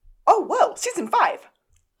Oh, season 5.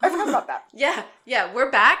 I forgot about that. Yeah, we're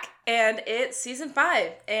back, and it's season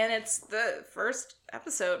 5, and it's the first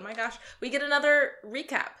episode. My gosh, we get another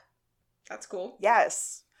recap. That's cool.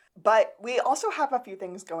 Yes, but we also have a few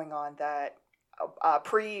things going on that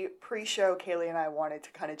pre-show Kaylee and I wanted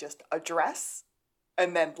to kind of just address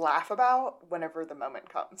and then laugh about whenever the moment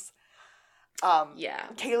comes.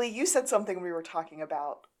 Kaylee, you said something we were talking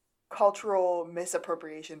about cultural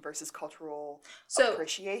misappropriation versus cultural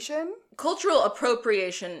appreciation. Cultural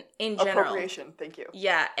appropriation in general. Appropriation, thank you.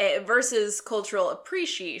 Yeah, versus cultural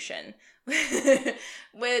appreciation.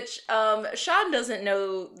 Which Sean doesn't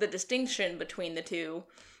know the distinction between the two,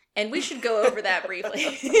 and we should go over that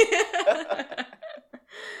briefly.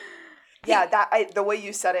 Yeah, the way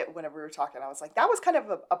you said it whenever we were talking, I was like, that was kind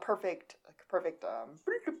of a perfect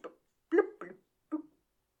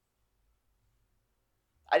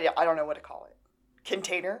I don't know what to call it.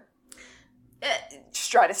 Container?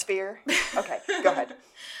 Stratosphere? Okay, go ahead.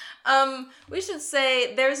 We should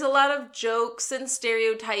say there's a lot of jokes and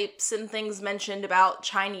stereotypes and things mentioned about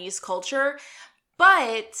Chinese culture,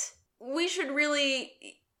 but we should really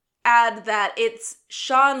add that it's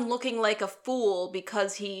Sean looking like a fool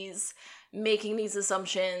because he's making these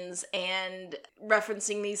assumptions and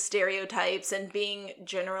referencing these stereotypes and being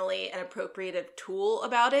generally an appropriative tool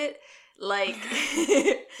about it. Like,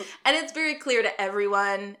 and it's very clear to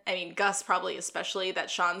everyone, I mean, Gus probably especially,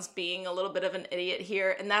 that Sean's being a little bit of an idiot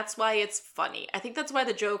here, and that's why it's funny. I think that's why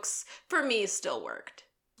the jokes, for me, still worked.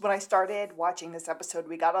 When I started watching this episode,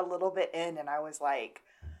 we got a little bit in, and I was like,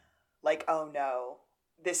 oh no,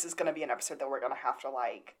 this is going to be an episode that we're going to have to,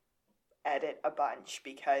 edit a bunch,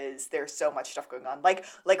 because there's so much stuff going on. Like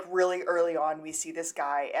really early on, we see this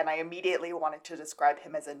guy, and I immediately wanted to describe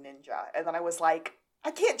him as a ninja, and then I was like,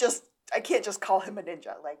 I can't just call him a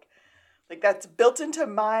ninja. Like that's built into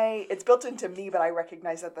me, but I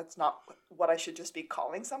recognize that that's not what I should just be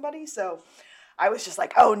calling somebody. So I was just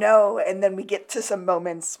like, oh no. And then we get to some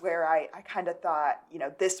moments where I kind of thought,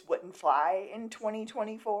 this wouldn't fly in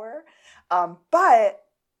 2024. But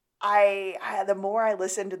the more I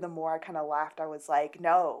listened and the more I kind of laughed, I was like,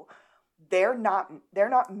 no, they're not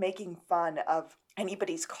making fun of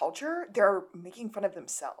anybody's culture. They're making fun of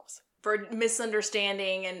themselves. For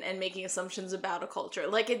misunderstanding and making assumptions about a culture.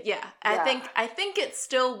 I think it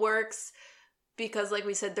still works because, like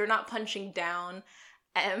we said, they're not punching down,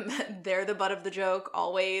 and they're the butt of the joke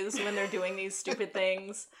always when they're doing these stupid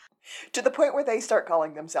things. To the point where they start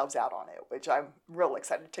calling themselves out on it, which I'm real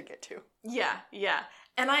excited to get to. Yeah.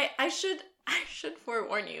 And I should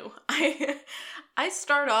forewarn you, I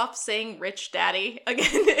start off saying Rich Daddy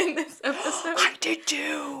again in this episode. I did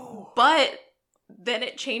too! But then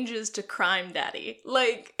it changes to Crime Daddy.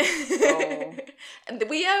 And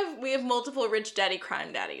we have multiple Rich Daddy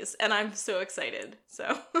Crime Daddies, and I'm so excited.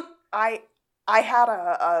 So I had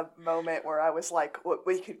a moment where I was like,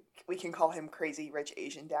 we can call him Crazy Rich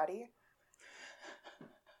Asian Daddy.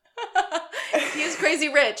 He is crazy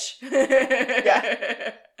rich.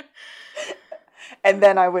 Yeah. And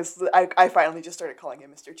then I finally just started calling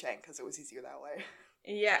him Mr. Chang because it was easier that way.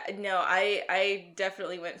 Yeah, no, I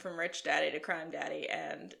definitely went from Rich Daddy to Crime Daddy,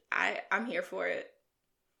 and I'm here for it.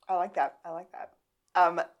 I like that.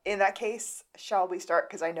 In that case, shall we start?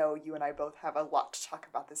 Because I know you and I both have a lot to talk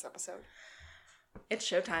about this episode. It's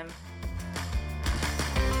showtime.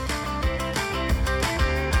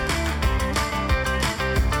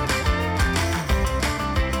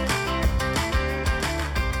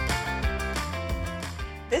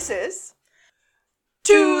 This is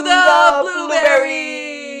To the Blueberry!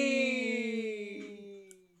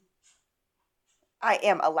 I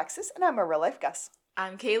am Alexis, and I'm a real-life Gus.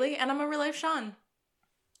 I'm Kaylee, and I'm a real-life Sean.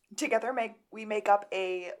 Together, we make up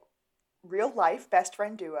a real-life best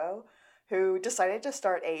friend duo who decided to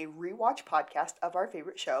start a rewatch podcast of our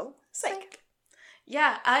favorite show, Psych.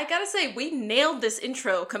 Yeah, I gotta say, we nailed this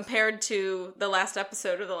intro compared to the last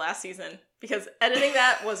episode of the last season, because editing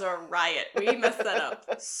that was a riot. We messed that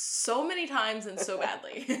up so many times and so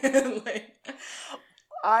badly.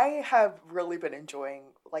 I have really been enjoying,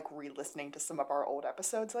 re-listening to some of our old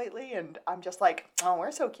episodes lately, and I'm just like, oh,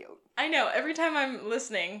 we're so cute. I know, every time I'm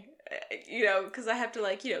listening, because I have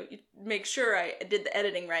to, make sure I did the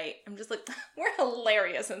editing right, I'm just like, we're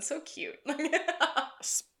hilarious and so cute.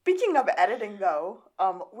 Speaking of editing, though,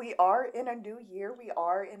 we are in a new year, we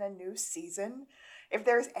are in a new season. If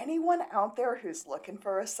there's anyone out there who's looking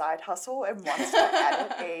for a side hustle and wants to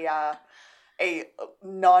edit a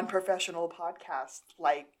non-professional podcast,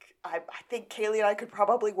 I think Kaylee and I could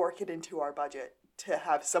probably work it into our budget to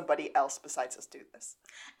have somebody else besides us do this.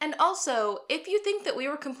 And also, if you think that we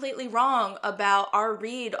were completely wrong about our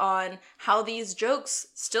read on how these jokes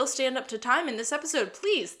still stand up to time in this episode,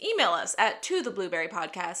 please email us at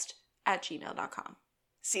totheblueberrypodcast@gmail.com.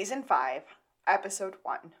 Season 5, Episode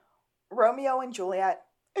 1, Romeo and Juliet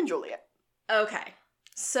and Juliet. Okay,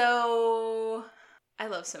 so I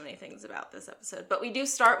love so many things about this episode, but we do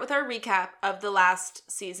start with our recap of the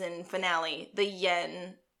last season finale, the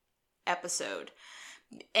Yen episode.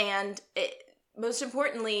 And most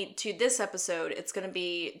importantly to this episode, it's going to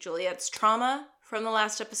be Juliet's trauma from the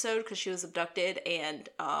last episode because she was abducted and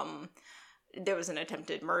there was an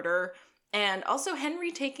attempted murder. And also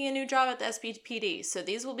Henry taking a new job at the SBPD. So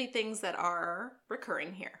these will be things that are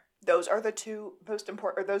recurring here. Those are the two most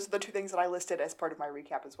important, or those are the two things that I listed as part of my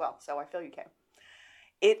recap as well. So I feel you can.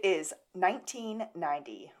 It is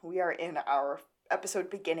 1990. We are in our episode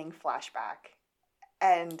beginning flashback.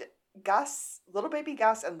 And Gus, little baby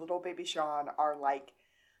Gus and little baby Sean are like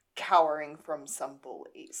cowering from some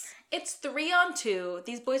bullies. It's 3-on-2.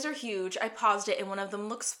 These boys are huge. I paused it and one of them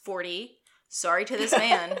looks 40. Sorry to this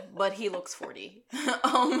man, but he looks 40.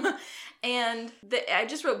 And I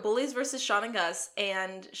just wrote bullies versus Sean and Gus,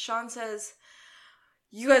 and Sean says,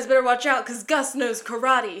 "You guys better watch out because Gus knows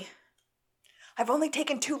karate." I've only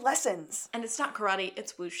taken 2 lessons. And it's not karate,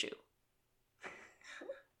 it's wushu.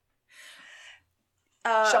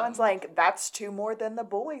 Sean's like, that's 2 more than the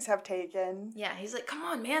boys have taken. Yeah, he's like, come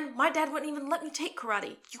on, man. My dad wouldn't even let me take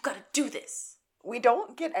karate. You gotta do this. We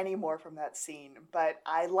don't get any more from that scene, but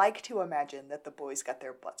I like to imagine that the boys got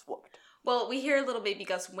their butts whooped. Well, we hear little baby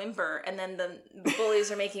Gus whimper, and then the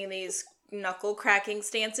bullies are making these knuckle-cracking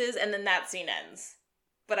stances, and then that scene ends.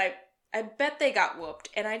 But I bet they got whooped,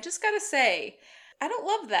 and I just gotta say, I don't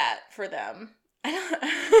love that for them.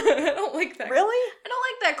 I don't like that. Really? I don't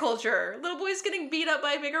like that culture. Little boys getting beat up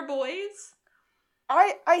by bigger boys.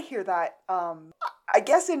 I hear that. I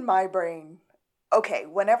guess in my brain, okay,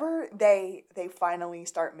 whenever they finally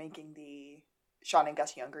start making the Sean and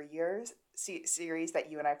Gus Younger Years series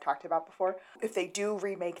that you and I have talked about before, if they do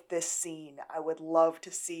remake this scene, I would love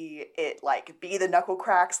to see it like be the knuckle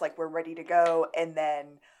cracks, like we're ready to go, and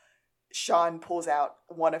then Sean pulls out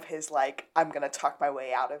one of his like, I'm gonna talk my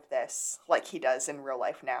way out of this, like he does in real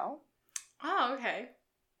life now. Oh, okay.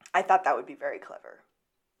 I thought that would be very clever.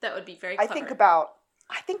 That would be very clever. I think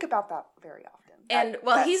about that very often. And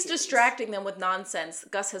while he's series. distracting them with nonsense,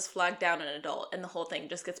 Gus has flagged down an adult, and the whole thing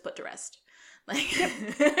just gets put to rest. Like,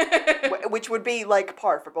 which would be like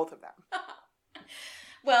par for both of them.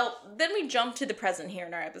 Well, then we jump to the present here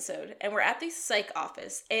in our episode, and we're at the psych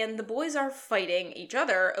office, and the boys are fighting each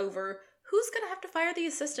other over who's going to have to fire the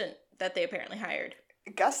assistant that they apparently hired.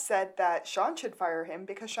 Gus said that Sean should fire him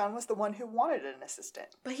because Sean was the one who wanted an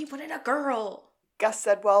assistant. But he wanted a girl. Gus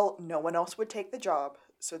said, well, no one else would take the job,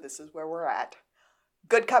 so this is where we're at.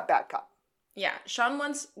 Good cop, bad cop. Yeah, Sean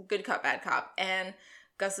wants good cop, bad cop, and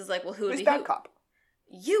Gus is like, well, who would be bad who? cop?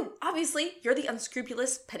 You, obviously. You're the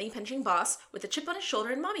unscrupulous, penny-pinching boss with a chip on his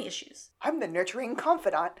shoulder and mommy issues. I'm the nurturing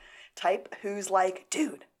confidant type who's like,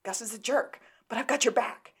 dude, Gus is a jerk, but I've got your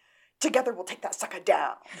back. Together we'll take that sucker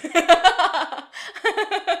down.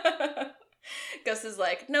 Gus is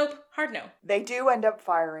like, nope, hard no. They do end up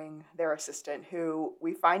firing their assistant, who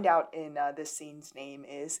we find out in this scene's name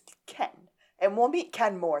is Ken. And we'll meet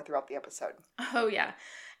Ken more throughout the episode. Oh, yeah.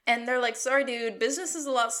 And they're like, sorry, dude, business is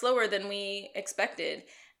a lot slower than we expected.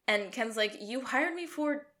 And Ken's like, you hired me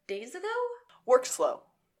 4 days ago? Worked slow.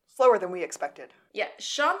 Slower than we expected. Yeah,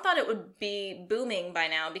 Sean thought it would be booming by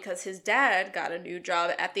now because his dad got a new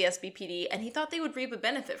job at the SBPD and he thought they would reap a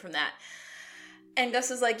benefit from that. And Gus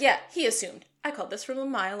is like, yeah, he assumed. I called this from a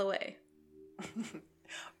mile away.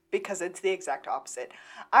 Because it's the exact opposite.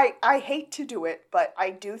 I hate to do it, but I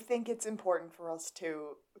do think it's important for us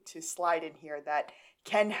to slide in here that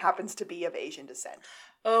Ken happens to be of Asian descent.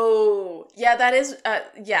 Oh, yeah, that is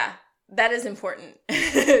important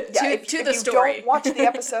to the story. If you don't watch the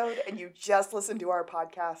episode and you just listen to our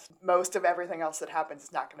podcast, most of everything else that happens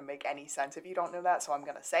is not going to make any sense if you don't know that, so I'm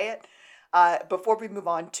going to say it. Before we move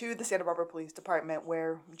on to the Santa Barbara Police Department,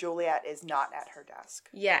 where Juliet is not at her desk.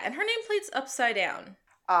 Yeah, and her nameplate's upside down.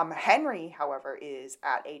 Henry, however, is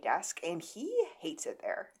at a desk, and he hates it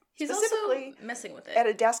there. He's also messing with it. At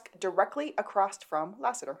a desk directly across from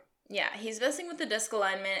Lassiter. Yeah, he's messing with the desk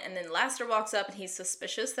alignment, and then Lassiter walks up, and he's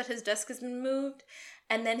suspicious that his desk has been moved.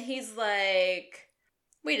 And then he's like,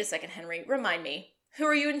 wait a second, Henry, remind me. Who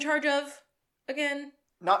are you in charge of again?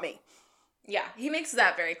 Not me. Yeah, he makes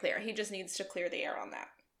that very clear. He just needs to clear the air on that.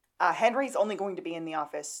 Henry's only going to be in the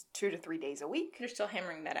office 2 to 3 days a week. They're still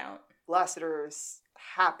hammering that out. Lassiter's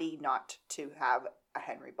happy not to have a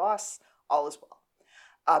Henry boss. All is well.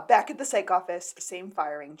 Back at the psych office, same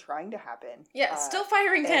firing trying to happen. Yeah, still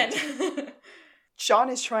firing Ken. Sean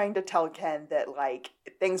is trying to tell Ken that, like,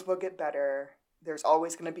 things will get better. There's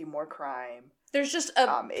always going to be more crime. There's just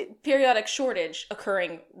a periodic shortage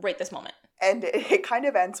occurring right this moment. And it kind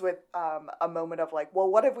of ends with a moment of like, well,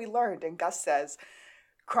 what have we learned? And Gus says,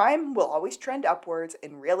 crime will always trend upwards,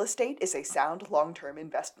 and real estate is a sound long-term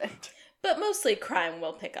investment. But mostly crime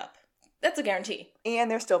will pick up. That's a guarantee. And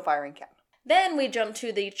they're still firing Ken. Then we jump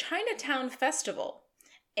to the Chinatown Festival.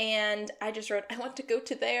 And I just wrote, I want to go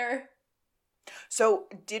to there. So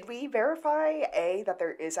did we verify, A, that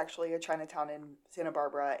there is actually a Chinatown in Santa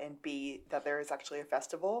Barbara, and B, that there is actually a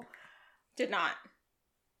festival? Did not.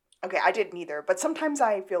 Okay, I didn't either. But sometimes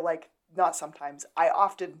I feel like, not sometimes, I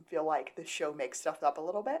often feel like the show makes stuff up a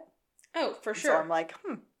little bit. Oh, for sure. So I'm like,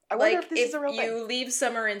 I wonder if this is a real thing. If you leave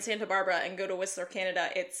summer in Santa Barbara and go to Whistler, Canada,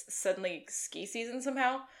 it's suddenly ski season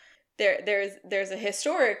somehow. There's a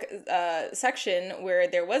historic section where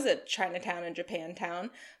there was a Chinatown in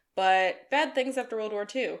Japantown, but bad things after World War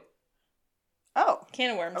II. Oh.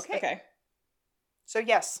 Can of worms. Okay. So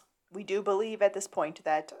yes, we do believe at this point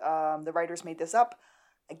that the writers made this up.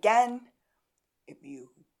 Again, if you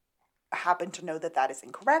happen to know that that is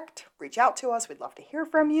incorrect, reach out to us. We'd love to hear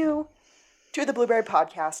from you. To the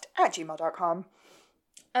blueberrypodcast@gmail.com.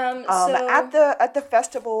 At the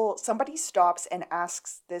festival, somebody stops and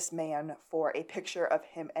asks this man for a picture of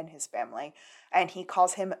him and his family, and he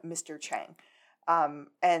calls him Mr. Chang. And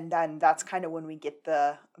then that's kind of when we get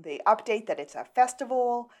the update that it's a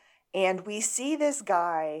festival, and we see this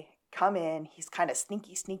guy come in. He's kind of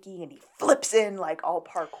sneaky, and he flips in like all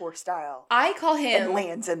parkour style. I call him and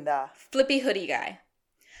lands in the flippy hoodie guy.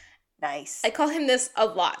 Nice. I call him this a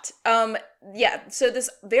lot. So this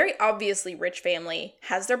very obviously rich family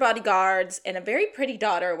has their bodyguards and a very pretty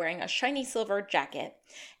daughter wearing a shiny silver jacket.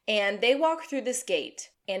 And they walk through this gate.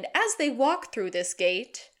 And as they walk through this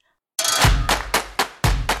gate,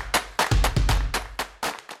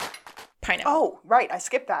 pineapple. Oh, right. I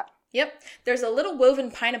skipped that. Yep. There's a little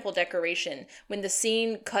woven pineapple decoration when the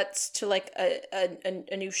scene cuts to like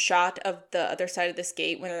a new shot of the other side of this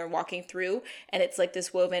gate when they're walking through, and it's like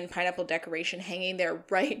this woven pineapple decoration hanging there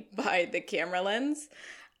right by the camera lens.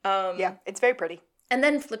 Yeah, it's very pretty. And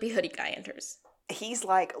then Flippy Hoodie Guy enters. He's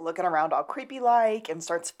like looking around all creepy like and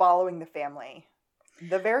starts following the family.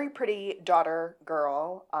 The very pretty daughter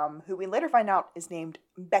girl, who we later find out is named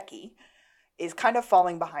Becky, is kind of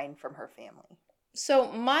falling behind from her family.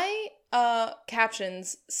 So my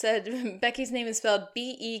captions said Becky's name is spelled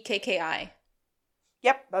Bekki.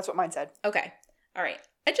 Yep, that's what mine said. Okay. All right.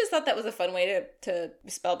 I just thought that was a fun way to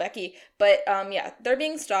spell Becky. But yeah, they're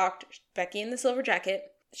being stalked. Becky in the silver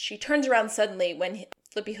jacket. She turns around suddenly when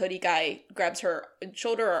Flippy Hoodie Guy grabs her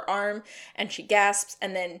shoulder or arm, and she gasps,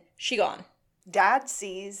 and then she gone. Dad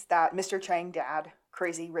sees that Mr. Chang dad,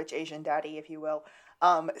 crazy rich Asian daddy, if you will,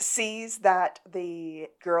 sees that the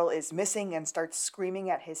girl is missing and starts screaming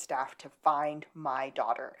at his staff to find my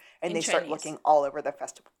daughter. And they start looking all over the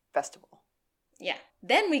festival. Yeah.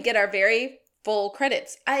 Then we get our very full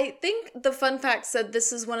credits. I think the fun fact said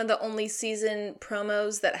this is one of the only season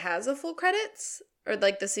promos that has a full credits. Or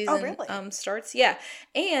like the season starts. Yeah.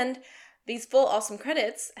 And these full awesome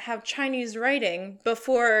credits have Chinese writing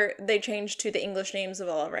before they change to the English names of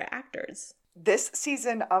all of our actors. This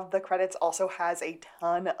season of the credits also has a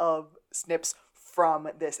ton of snips from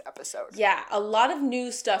this episode. Yeah, a lot of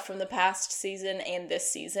new stuff from the past season and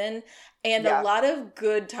this season, and a lot of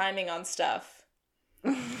good timing on stuff.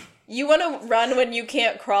 You want to run when you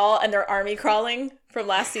can't crawl, and they're army crawling from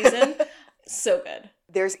last season? So good.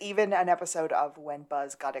 There's even an episode of when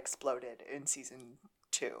Buzz got exploded in season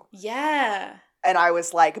 2. Yeah. And I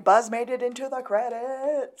was like, Buzz made it into the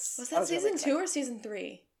credits. Was that season 2 or season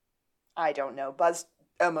 3? I don't know. Buzz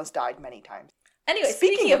almost died many times. Anyway,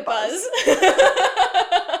 speaking of Buzz.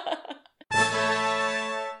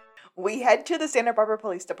 We head to the Santa Barbara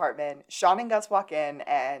Police Department. Sean and Gus walk in,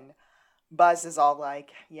 and Buzz is all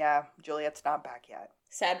like, yeah, Juliet's not back yet.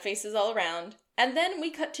 Sad faces all around. And then we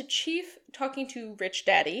cut to Chief talking to Rich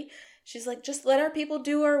Daddy. She's like, just let our people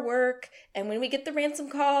do our work, and when we get the ransom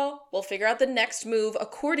call, we'll figure out the next move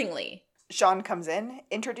accordingly. Sean comes in,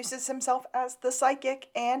 introduces himself as the psychic,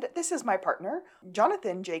 and this is my partner,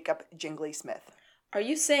 Jonathan Jacob Jingley Smith. Are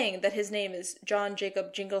you saying that his name is John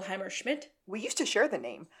Jacob Jingleheimer Schmidt? We used to share the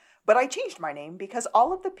name, but I changed my name because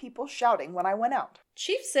all of the people shouting when I went out.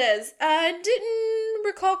 Chief says, I didn't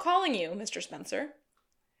recall calling you, Mr. Spencer.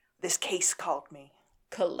 This case called me.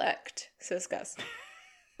 Collect, says Gus.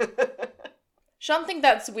 Sean thinks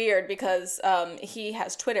that's weird because he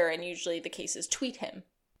has Twitter and usually the cases tweet him.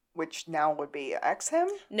 which now would be X him?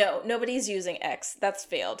 No, nobody's using X. That's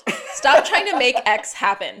failed. Stop trying to make X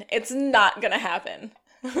happen. It's not gonna happen.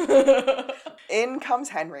 In comes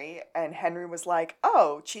Henry, and Henry was like,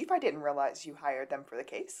 "Oh, Chief, I didn't realize you hired them for the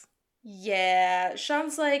case." Yeah,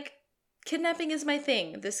 Sean's like, kidnapping is my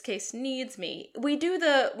thing. This case needs me. We do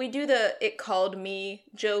the it called me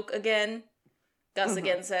joke again. Gus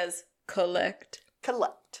again says, collect.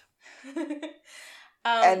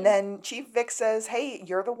 And then Chief Vic says, "Hey,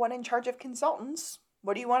 you're the one in charge of consultants.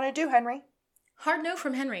 What do you want to do, Henry?" Hard no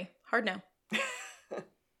from Henry. Hard no.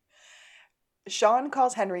 Sean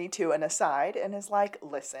calls Henry to an aside and is like,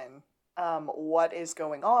 "Listen, what is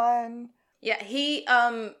going on?" Yeah, he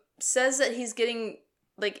says that he's getting,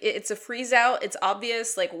 like, it's a freeze out. It's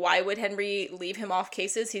obvious, like, why would Henry leave him off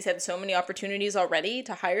cases? He's had so many opportunities already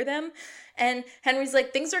to hire them. And Henry's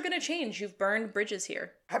like, things are going to change. You've burned bridges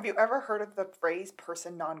here. Have you ever heard of the phrase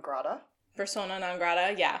person non grata? Persona non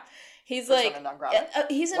grata, yeah. He's Persona like, non grata.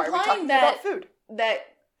 He's Why are we implying talking that about food? that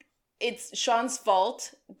it's Sean's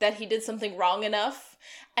fault that he did something wrong enough.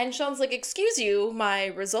 And Sean's like, excuse you, my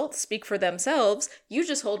results speak for themselves. You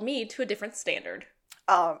just hold me to a different standard.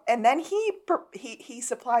 And then he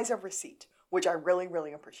supplies a receipt, which I really,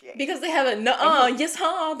 really appreciate. Because they have a yes,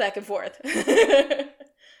 huh, back and forth.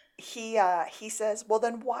 He says, "Well,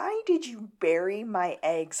 then why did you bury my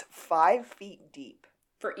eggs 5 feet deep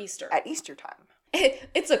For Easter. at Easter time?"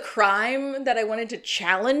 It's a crime that I wanted to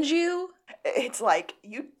challenge you. It's like,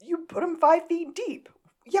 you put them 5 feet deep.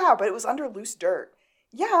 Yeah, but it was under loose dirt.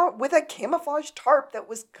 Yeah, with a camouflage tarp that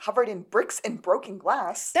was covered in bricks and broken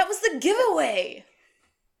glass. That was the giveaway.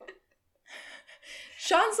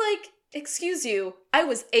 Sean's like, excuse you, I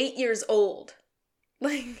was 8 years old.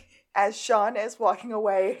 Like, as Sean is walking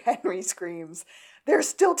away, Henry screams, "There's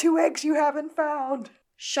still 2 eggs you haven't found."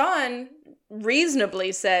 Sean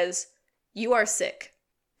reasonably says, you are sick.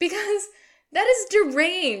 Because that is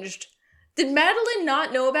deranged. Did Madeline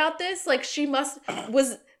not know about this? Like,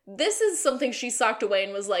 this is something she socked away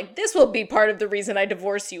and was like, this will be part of the reason I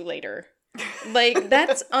divorce you later. Like,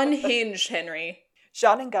 that's unhinged, Henry.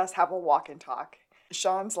 Sean and Gus have a walk and talk.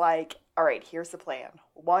 Sean's like, "All right, here's the plan.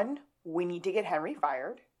 1, we need to get Henry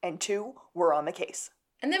fired. And 2, we're on the case."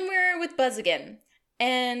 And then we're with Buzz again.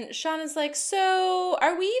 And Sean is like, so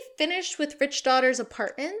are we finished with Rich Daughter's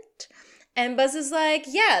apartment? And Buzz is like,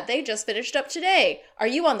 yeah, they just finished up today. Are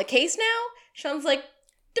you on the case now? Sean's like,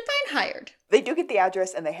 define hired. They do get the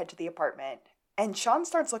address and they head to the apartment. And Sean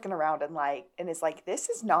starts looking around and is like, this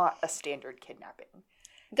is not a standard kidnapping.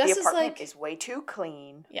 Gus the is apartment like, is way too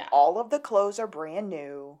clean. Yeah. All of the clothes are brand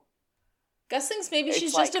new. Gus thinks maybe It's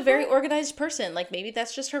she's like, just a very organized person. Like, maybe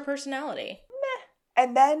that's just her personality.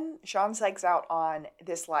 And then Sean segs out on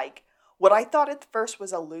this, like, what I thought at first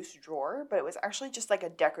was a loose drawer, but it was actually just like a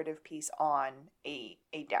decorative piece on a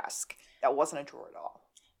desk. That wasn't a drawer at all.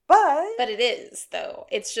 But it is, though.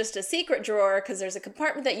 It's just a secret drawer because there's a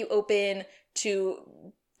compartment that you open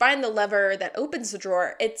to find the lever that opens the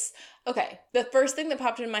drawer. It's, okay, the first thing that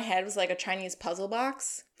popped in my head was like a Chinese puzzle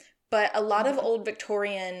box. But a lot of old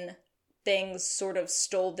Victorian things sort of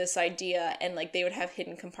stole this idea, and like they would have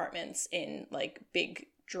hidden compartments in like big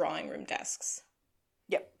drawing room desks.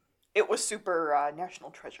 Yep. It was super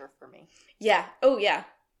national treasure for me. Yeah. Oh, yeah.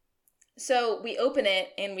 So we open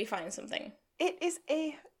it and we find something. It is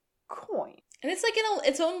a coin. And it's like in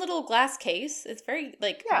its own little glass case. It's very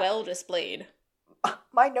like well displayed.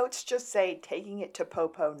 My notes just say taking it to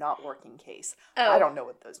Popo, not working case. Oh, I don't know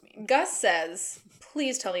what those mean. Gus says,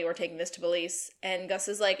 please tell me we're taking this to police. And Gus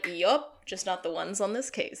is like, yup, just not the ones on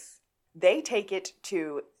this case. They take it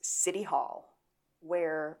to City Hall,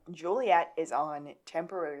 where Juliet is on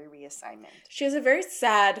temporary reassignment. She has a very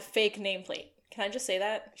sad fake nameplate. Can I just say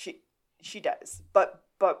that? She does. But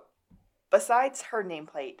besides her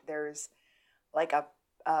nameplate, there's like a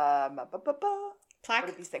plaque? What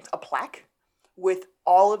are these things? A plaque with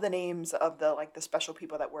all of the names of the special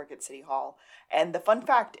people that work at City Hall. And the fun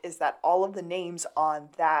fact is that all of the names on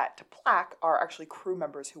that plaque are actually crew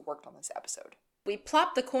members who worked on this episode. We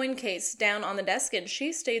plop the coin case down on the desk and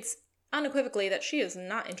she states unequivocally that she is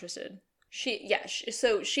not interested.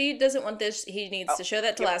 So she doesn't want this. He needs to show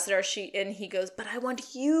that to Lassiter. And he goes, but I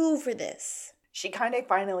want you for this. She kind of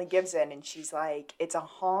finally gives in and she's like, it's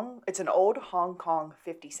an old Hong Kong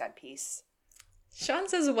 50-cent piece. Sean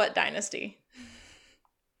says what dynasty?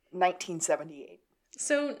 1978.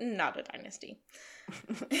 So not a dynasty.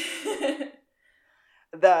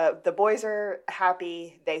 The boys are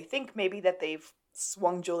happy. They think maybe that they've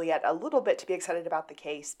swung Juliet a little bit to be excited about the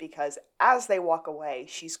case because as they walk away,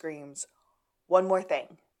 she screams, "One more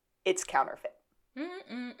thing. It's counterfeit."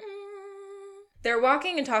 They're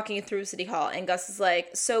walking and talking through City Hall, and Gus is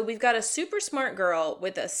like, so we've got a super smart girl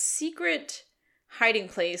with a secret hiding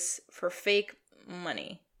place for fake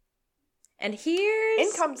money. And here's...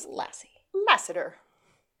 In comes Lassie. Lassiter.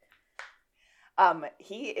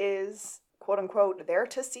 He is, quote-unquote, there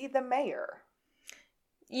to see the mayor.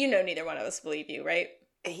 You know neither one of us believe you, right?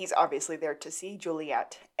 He's obviously there to see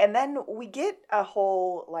Juliet. And then we get a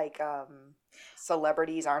whole,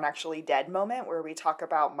 celebrities aren't actually dead moment where we talk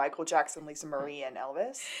about Michael Jackson, Lisa Marie, and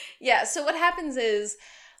Elvis. Yeah, so what happens is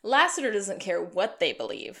Lassiter doesn't care what they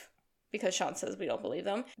believe because Sean says we don't believe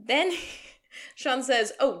them. Then Sean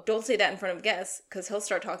says, oh, don't say that in front of guests because he'll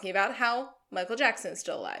start talking about how Michael Jackson is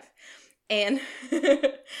still alive. And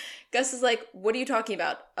Gus is like, what are you talking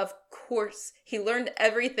about? Of course, he learned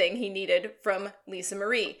everything he needed from Lisa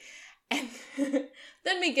Marie. And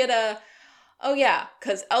then we get oh yeah,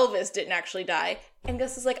 because Elvis didn't actually die. And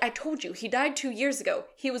Gus is like, I told you, he died 2 years ago.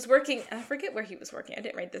 He was working, and I forget where he was working. I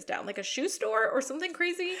didn't write this down. Like a shoe store or something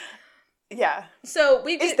crazy? Yeah. So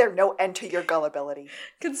Is there no end to your gullibility?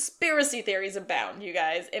 Conspiracy theories abound, you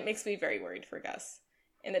guys. It makes me very worried for Gus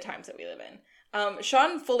in the times that we live in.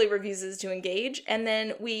 Sean fully refuses to engage, and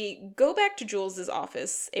then we go back to Jules'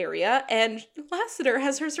 office area, and Lassiter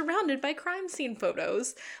has her surrounded by crime scene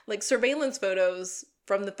photos, like surveillance photos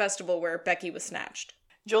from the festival where Becky was snatched.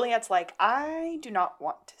 Juliet's like, I do not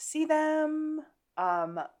want to see them.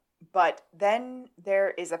 But then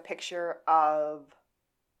there is a picture of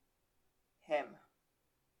him.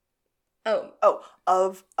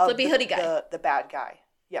 Of Flippy hoodie guy. The bad guy.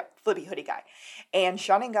 Yep, flippy hoodie guy. And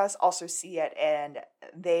Sean and Gus also see it, and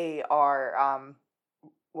they are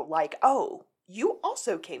like, oh, you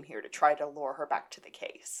also came here to try to lure her back to the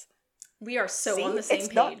case. We are so on the same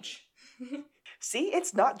page. See,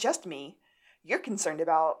 it's not just me. You're concerned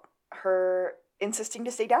about her insisting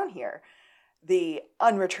to stay down here. The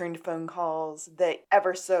unreturned phone calls, the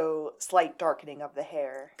ever so slight darkening of the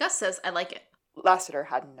hair. Gus says, I like it. Lassiter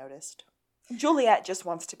hadn't noticed. Juliet just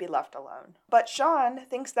wants to be left alone. But Sean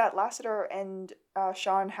thinks that Lassiter and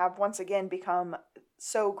Sean have once again become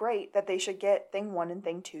so great that they should get Thing 1 and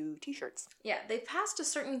Thing 2 t-shirts. Yeah, they've passed a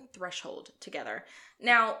certain threshold together.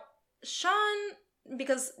 Now, Sean,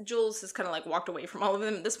 because Jules has kind of like walked away from all of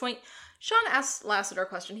them at this point, Sean asks Lassiter a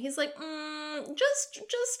question. He's like,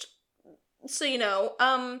 just so you know,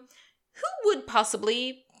 who would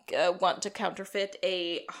possibly want to counterfeit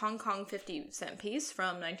a Hong Kong 50-cent piece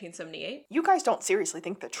from 1978? You guys don't seriously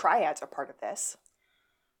think the triads are part of this?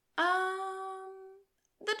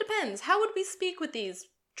 That depends. How would we speak with these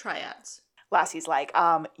triads? Lassie's like,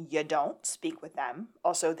 you don't speak with them.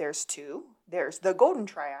 Also, there's two. There's the Golden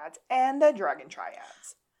Triads and the Dragon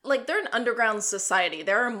Triads. Like, they're an underground society.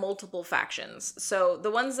 There are multiple factions. So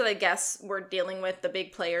the ones that I guess we're dealing with, the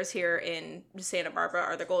big players here in Santa Barbara,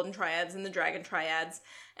 are the Golden Triads and the Dragon Triads.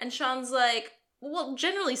 And Sean's like, well,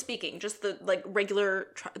 generally speaking, just the, like, regular,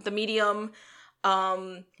 the medium.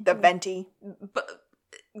 The venti. But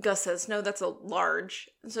Gus says, no, that's a large.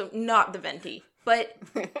 So not the venti. But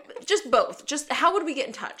just both. Just how would we get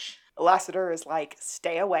in touch? Lassiter is like,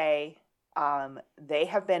 stay away. They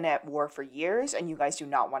have been at war for years, and you guys do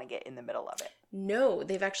not want to get in the middle of it. No,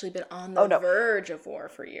 they've actually been on the verge of war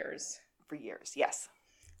for years. For years, yes.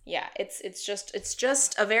 Yeah, it's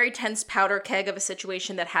just a very tense powder keg of a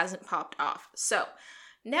situation that hasn't popped off. So,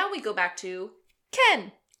 now we go back to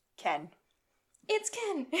Ken. It's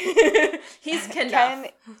Ken. He's Ken.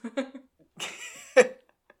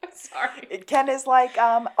 I'm sorry. Ken is like,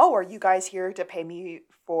 oh, are you guys here to pay me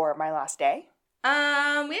for my last day?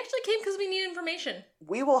 We actually came because we need information.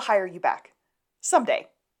 We will hire you back. Someday.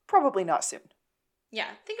 Probably not soon. Yeah,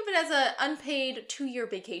 think of it as an unpaid 2-year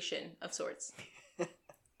vacation of sorts.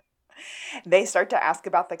 They start to ask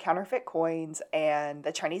about the counterfeit coins and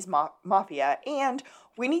the Chinese mafia, and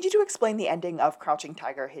we need you to explain the ending of Crouching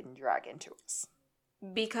Tiger, Hidden Dragon to us.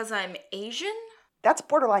 Because I'm Asian? That's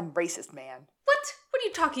borderline racist, man. What? What are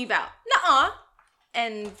you talking about? Nuh-uh.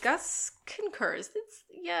 And Gus concurs.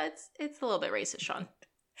 It's a little bit racist, Sean.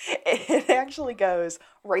 It actually goes,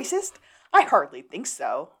 racist? I hardly think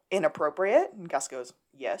so. Inappropriate? And Gus goes,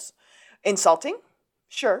 yes. Insulting?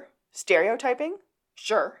 Sure. Stereotyping?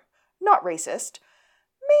 Sure. Not racist.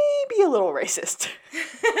 Maybe a little racist.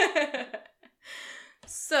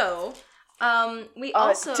 So, we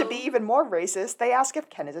also... to be even more racist, they ask if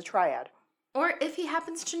Ken is a triad. Or if he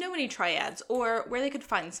happens to know any triads, or where they could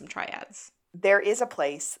find some triads. There is a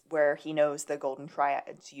place where he knows the Golden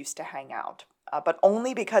Triads used to hang out, but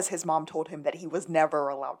only because his mom told him that he was never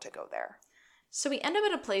allowed to go there. So we end up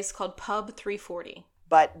at a place called Pub 340.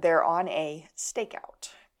 But they're on a stakeout.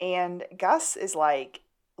 And Gus is like,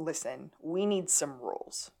 listen, we need some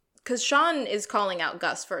rules. because Sean is calling out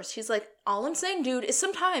Gus first. He's like, all I'm saying, dude, is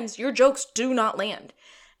sometimes your jokes do not land.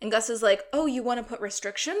 And Gus is like, oh, you want to put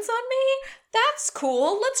restrictions on me? That's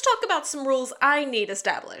cool. Let's talk about some rules I need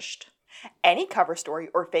established. Any cover story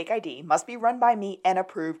or fake ID must be run by me and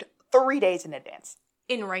approved 3 days in advance.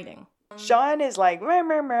 In writing. Sean is like, meh,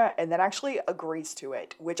 meh, meh, and then actually agrees to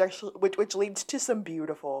it, which leads to some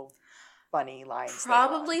beautiful, funny lines.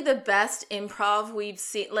 Probably the best improv we've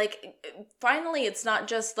seen. Like, finally, it's not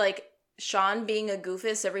just like Sean being a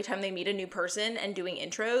goofus every time they meet a new person and doing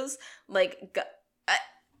intros. Like,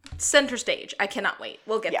 center stage. I cannot wait.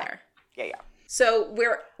 We'll get there. Yeah. So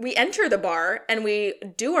we enter the bar and we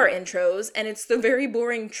do our intros, and it's the very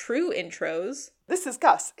boring true intros. This is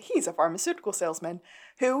Gus. He's a pharmaceutical salesman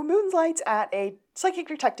who moonlights at a psychic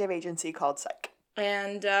detective agency called Psych.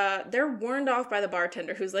 And they're warned off by the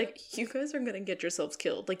bartender who's like, you guys are going to get yourselves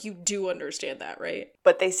killed. Like, you do understand that, right?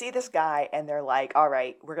 But they see this guy and they're like, all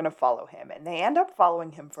right, we're going to follow him. And they end up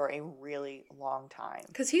following him for a really long time.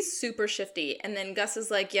 Because he's super shifty. And then Gus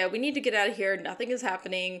is like, yeah, we need to get out of here. Nothing is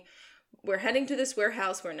happening. We're heading to this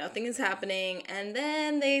warehouse where nothing is happening. And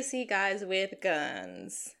then they see guys with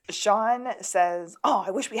guns. Sean says, oh,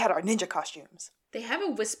 I wish we had our ninja costumes. They have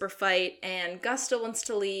a whisper fight, and Gus still wants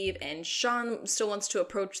to leave, and Sean still wants to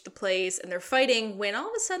approach the place, and they're fighting when all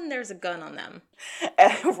of a sudden there's a gun on them.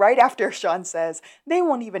 And right after Sean says, they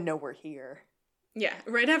won't even know we're here. Yeah,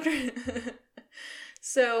 right after.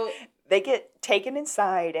 So they get taken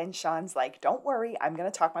inside, and Sean's like, don't worry, I'm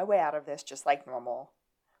going to talk my way out of this just like normal.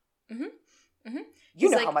 You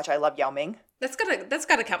know like, how much I love Yao Ming. That's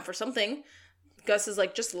gotta count for something. Gus is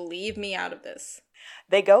like, just leave me out of this.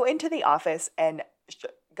 They go into the office and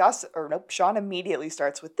Sean immediately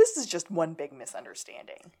starts with, this is just one big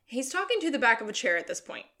misunderstanding. He's talking to the back of a chair at this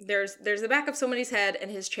point. There's the back of somebody's head and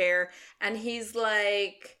his chair, and he's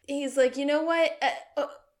like, you know what?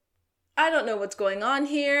 I don't know what's going on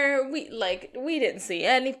here. We didn't see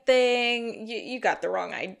anything. You got the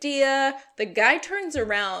wrong idea. The guy turns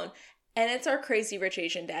around, and it's our crazy rich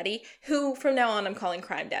Asian daddy, who from now on I'm calling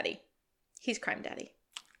Crime Daddy. He's Crime Daddy.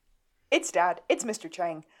 It's Dad. It's Mr.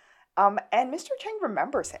 Chang. And Mr. Chang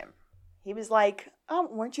remembers him. He was like,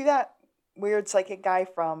 weren't you that weird psychic guy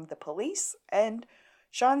from the police? And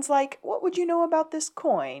Sean's like, what would you know about this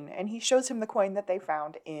coin? And he shows him the coin that they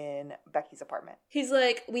found in Becky's apartment. He's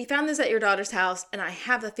like, we found this at your daughter's house, and I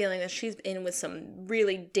have the feeling that she's in with some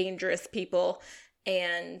really dangerous people.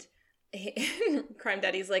 And Crime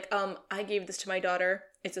Daddy's like, I gave this to my daughter.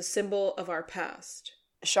 It's a symbol of our past.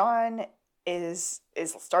 Sean is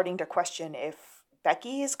starting to question if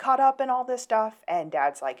Becky is caught up in all this stuff, and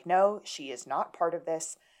Dad's like, no, she is not part of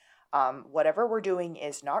this. Whatever we're doing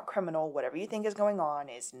is not criminal. Whatever you think is going on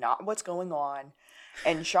is not what's going on.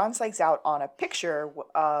 And Sean psychs out on a picture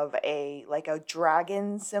of a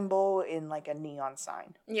dragon symbol in like a neon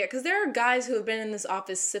sign. Yeah, because there are guys who have been in this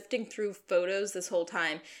office sifting through photos this whole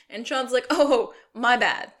time. And Sean's like, oh, my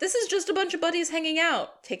bad. This is just a bunch of buddies hanging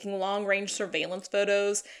out, taking long-range surveillance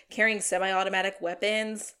photos, carrying semi-automatic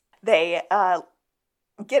weapons. They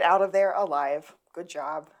get out of there alive. Good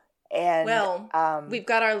job. And we've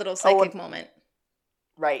got our little psychic moment.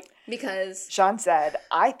 Right. Because Sean said,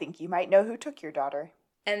 I think you might know who took your daughter.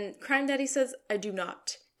 And Crime Daddy says, I do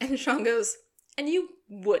not. And Sean goes, and you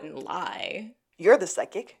wouldn't lie. You're the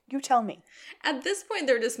psychic. You tell me. At this point,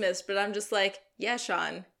 they're dismissed, but I'm just like, yeah,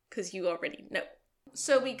 Sean, because you already know.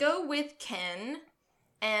 So we go with Ken,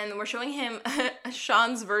 and we're showing him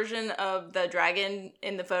Sean's version of the dragon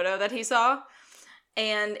in the photo that he saw.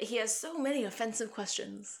 And he has so many offensive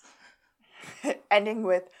questions. Ending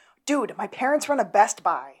with, dude, my parents run a Best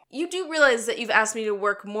Buy. You do realize that you've asked me to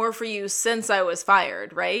work more for you since I was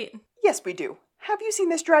fired, right? Yes, we do. Have you seen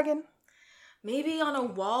this dragon? Maybe on a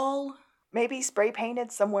wall? Maybe spray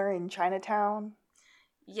painted somewhere in Chinatown?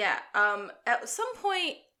 Yeah, at some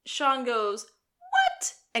point, Sean goes,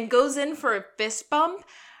 what? And goes in for a fist bump,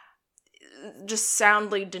 just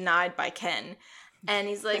soundly denied by Ken. And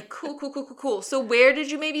he's like, cool. So where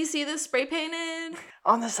did you maybe see this spray painted?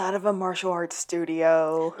 On the side of a martial arts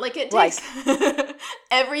studio. Like, it takes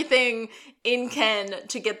everything in Ken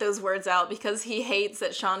to get those words out, because he hates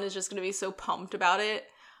that Sean is just going to be so pumped about it.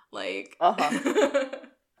 Like.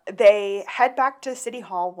 They head back to City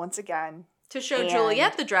Hall once again. To show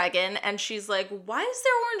Juliet the dragon, and she's like, why is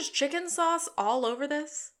there orange chicken sauce all over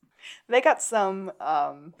this? They got some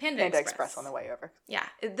Panda Express on the way over. Yeah,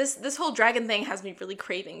 this whole dragon thing has me really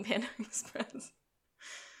craving Panda Express.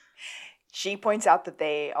 She points out that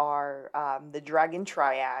they are the dragon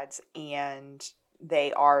triads, and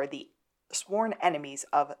they are the sworn enemies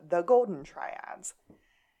of the golden triads.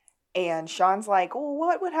 And Sean's like, well,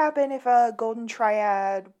 what would happen if a golden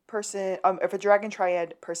triad person, if a dragon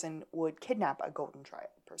triad person would kidnap a golden triad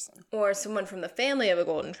person? Or someone from the family of a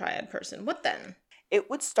golden triad person. What then? It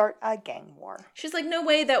would start a gang war. She's like, no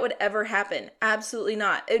way that would ever happen. Absolutely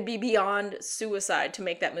not. It'd be beyond suicide to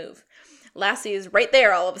make that move. Lassie is right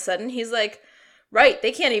there all of a sudden. He's like, right,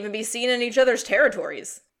 they can't even be seen in each other's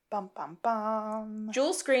territories. Bum, bum, bum.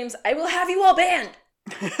 Jules screams, I will have you all banned.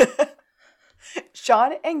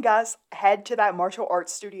 Sean and Gus head to that martial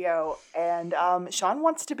arts studio, and Sean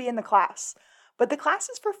wants to be in the class. But the class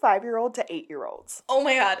is for 5-year-old to 8-year-olds. Oh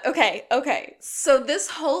my god. Okay. So this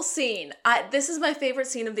whole scene, this is my favorite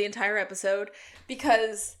scene of the entire episode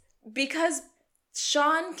because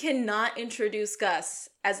Sean cannot introduce Gus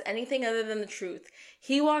as anything other than the truth.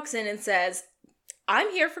 He walks in and says,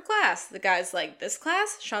 I'm here for class. The guy's like, this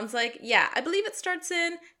class? Sean's like, yeah, I believe it starts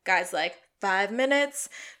in. Guy's like, 5 minutes.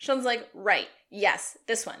 Sean's like, right, yes,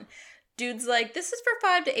 this one. Dude's like, this is for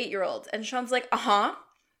 5 to 8-year-olds. And Sean's like, uh-huh.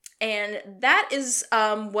 And that is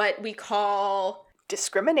what we call...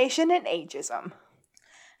 discrimination and ageism.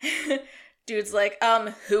 Dude's like,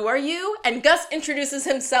 who are you? And Gus introduces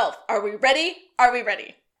himself. Are we ready? Are we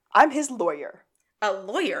ready? I'm his lawyer. A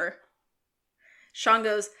lawyer? Sean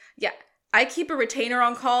goes, yeah, I keep a retainer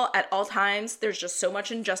on call at all times. There's just so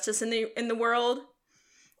much injustice in the world.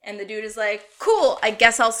 And the dude is like, cool, I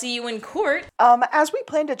guess I'll see you in court. As we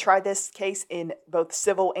plan to try this case in both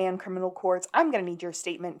civil and criminal courts, I'm going to need your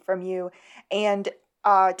statement from you. And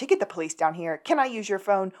to get the police down here, can I use your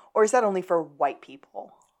phone, or is that only for white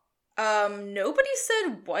people? Nobody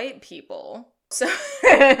said white people. So,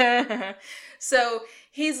 so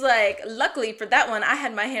he's like, luckily for that one, I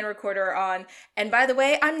had my hand recorder on. And by the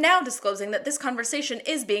way, I'm now disclosing that this conversation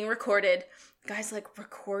is being recorded. Guy's like,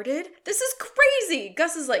 recorded? This is crazy.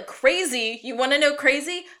 Gus is like, crazy? You want to know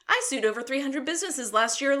crazy? I sued over 300 businesses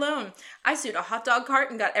last year alone. I sued a hot dog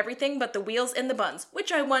cart and got everything but the wheels and the buns,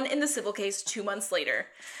 which I won in the civil case 2 months later.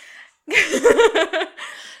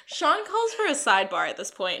 Sean calls for a sidebar at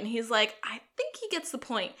this point, and he's like, I think he gets the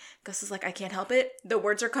point. Gus is like, I can't help it. The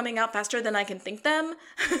words are coming out faster than I can think them.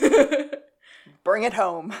 Bring it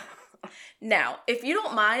home. Now, if you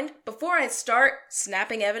don't mind, before I start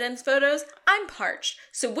snapping evidence photos, I'm parched.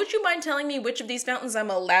 So would you mind telling me which of these fountains I'm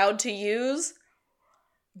allowed to use?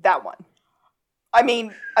 That one. I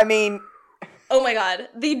mean... Oh my god,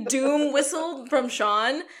 the doom whistle from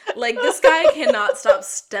Sean. Like, this guy cannot stop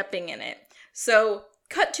stepping in it. So,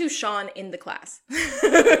 cut to Sean in the class.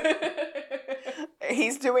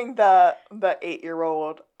 He's doing the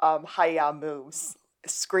 8-year-old hi-ya moves,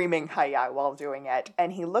 screaming hi-ya while doing it.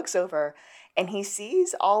 And he looks over and he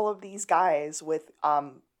sees all of these guys with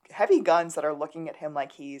heavy guns that are looking at him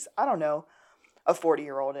like he's, I don't know, a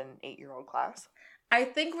 40-year-old in an 8-year-old class. I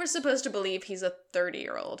think we're supposed to believe he's a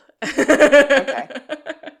 30-year-old. Okay.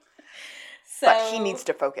 But he needs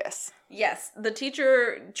to focus. Yes, the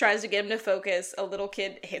teacher tries to get him to focus. A little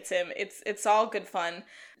kid hits him. It's all good fun.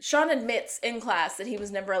 Sean admits in class that he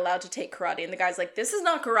was never allowed to take karate. And the guy's like, this is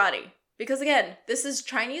not karate. Because again, this is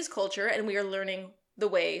Chinese culture and we are learning the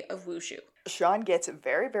way of wushu. Sean gets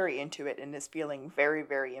very, very into it and is feeling very,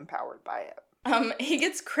 very empowered by it. He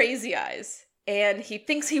gets crazy eyes. And he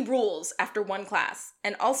thinks he rules after one class.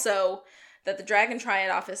 And also that the Dragon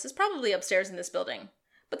Triad office is probably upstairs in this building.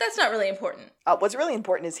 But that's not really important. What's really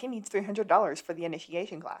important is he needs $300 for the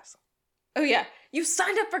initiation class. Oh yeah, you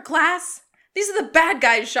signed up for class? These are the bad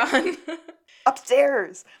guys, Sean.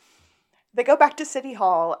 Upstairs. They go back to City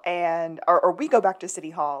Hall or we go back to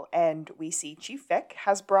City Hall and we see Chief Vic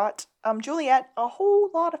has brought Juliet a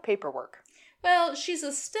whole lot of paperwork. Well, she's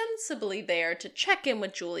ostensibly there to check in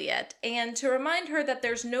with Juliet and to remind her that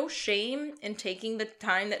there's no shame in taking the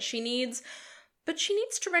time that she needs, but she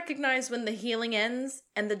needs to recognize when the healing ends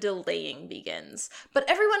and the delaying begins. But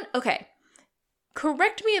everyone, okay,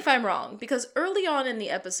 correct me if I'm wrong, because early on in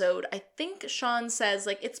the episode, I think Sean says,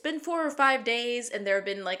 like, it's been 4 or 5 days and there have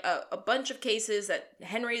been, like, a bunch of cases that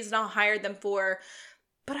Henry's now hired them for,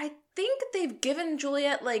 but I think they've given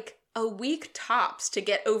Juliet, like, a week tops to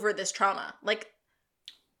get over this trauma. Like,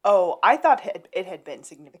 oh, I thought it had been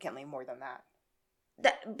significantly more than that.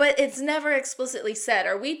 But it's never explicitly said.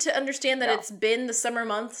 Are we to understand that No. It's been the summer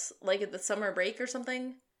months, like at the summer break or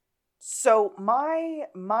something? So my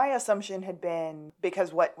assumption had been,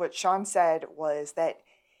 because what Sean said was that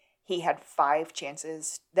he had 5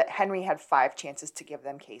 chances, that Henry had 5 chances to give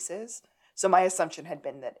them cases. So my assumption had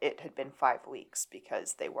been that it had been 5 weeks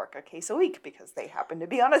because they work a case a week because they happen to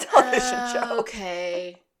be on a television show.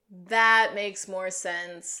 Okay. That makes more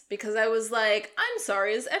sense. Because I was like, I'm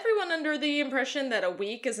sorry, is everyone under the impression that a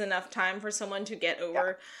week is enough time for someone to get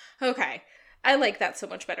over? Yeah. Okay. I like that so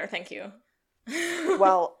much better. Thank you.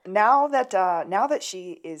 Well, now that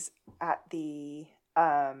she is at the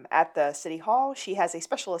city hall, she has a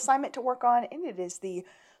special assignment to work on, and it is the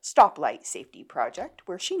stoplight safety project,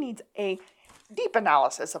 where she needs a deep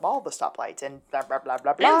analysis of all the stoplights and blah blah blah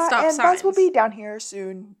blah blah. And stop and signs. Buzz will be down here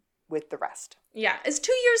soon with the rest. Yeah, is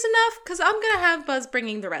 2 years enough? Because I'm gonna have Buzz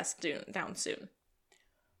bringing the rest down soon.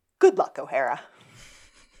 Good luck, O'Hara.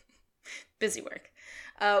 Busy work.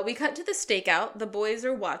 We cut to the stakeout. The boys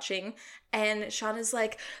are watching, and Sean is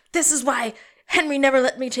like, "This is why Henry never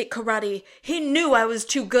let me take karate. He knew I was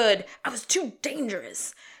too good. I was too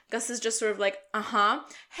dangerous." Gus is just sort of like,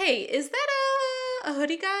 Hey, is that a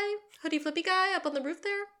hoodie flippy guy up on the roof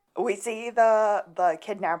there? We see the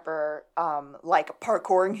kidnapper like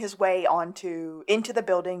parkouring his way into the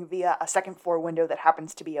building via a second floor window that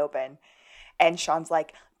happens to be open. And Sean's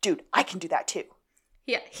like, "Dude, I can do that too."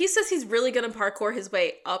 Yeah, he says he's really gonna parkour his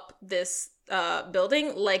way up this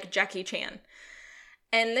building like Jackie Chan.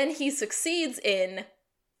 And then he succeeds in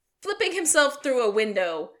flipping himself through a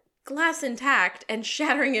window, glass intact, and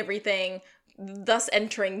shattering everything, thus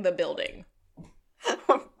entering the building.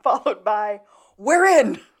 Followed by, "We're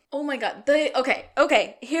in!" Oh my god.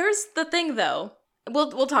 Okay. Here's the thing, though.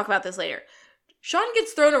 We'll talk about this later. Sean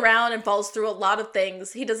gets thrown around and falls through a lot of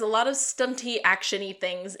things. He does a lot of stunty, action-y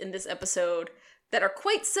things in this episode that are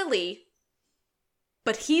quite silly,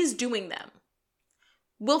 but he's doing them.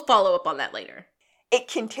 We'll follow up on that later. It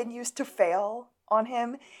continues to fail on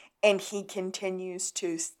him, and he continues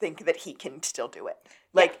to think that he can still do it.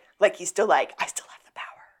 Like he's still like, "I still have the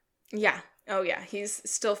power." Yeah. Oh yeah, he's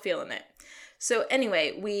still feeling it. So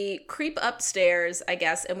anyway, we creep upstairs, I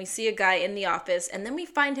guess, and we see a guy in the office, and then we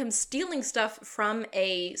find him stealing stuff from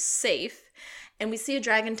a safe, and we see a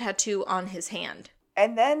dragon tattoo on his hand.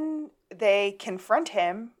 And then they confront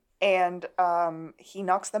him, and he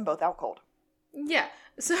knocks them both out cold. Yeah.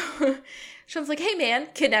 So Sean's like, "Hey man,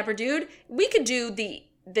 kidnapper dude, we could do the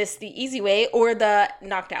easy way or the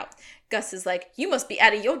knocked out." Gus is like, "You must be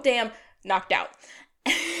out of your damn knocked out."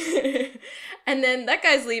 And then that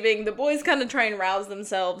guy's leaving. The boys kind of try and rouse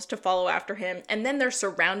themselves to follow after him. And then they're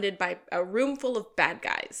surrounded by a room full of bad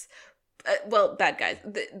guys. Bad guys.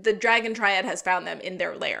 The dragon triad has found them in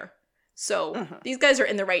their lair. So these guys are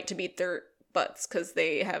in the right to beat their butts because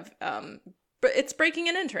they have, it's breaking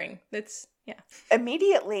and entering. Yeah.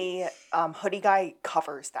 Immediately, Hoodie Guy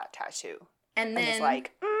covers that tattoo. And then... is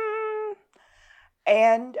like,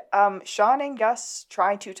 And Sean and Gus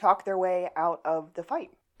try to talk their way out of the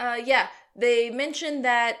fight. Yeah, they mentioned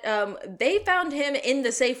that they found him in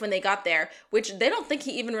the safe when they got there, which they don't think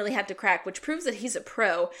he even really had to crack, which proves that he's a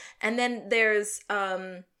pro. And then there's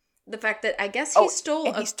the fact that I guess he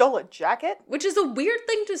stole a jacket? Which is a weird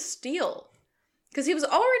thing to steal. Because he was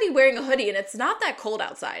already wearing a hoodie and it's not that cold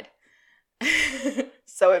outside.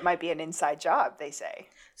 So it might be an inside job, they say.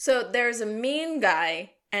 So there's a mean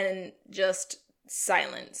guy and just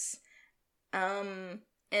silence. And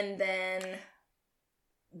then...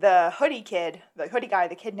 The hoodie guy,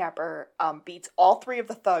 the kidnapper, beats all three of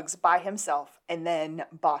the thugs by himself, and then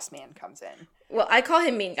Boss Man comes in. Well, I call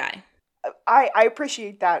him Mean Guy. I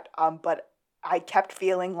appreciate that, but I kept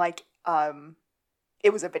feeling like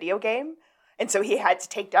it was a video game, and so he had to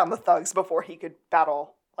take down the thugs before he could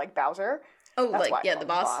battle, like, Bowser. Oh, that's the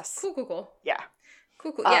boss? Cool. Yeah.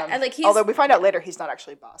 Cool. Yeah, and like although we find out later he's not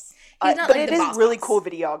actually boss. He's not but like it the is boss really boss. Cool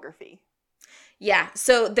videography. Yeah,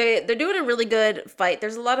 so they're doing a really good fight.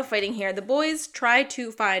 There's a lot of fighting here. The boys try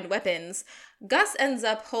to find weapons. Gus ends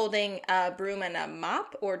up holding a broom and a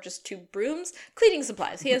mop, or just two brooms. Cleaning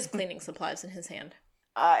supplies. He has cleaning supplies in his hand.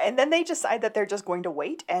 And then they decide that they're just going to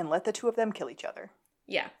wait and let the two of them kill each other.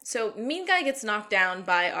 Yeah, so Mean Guy gets knocked down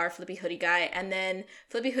by our Flippy Hoodie Guy, and then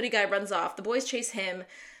Flippy Hoodie Guy runs off. The boys chase him.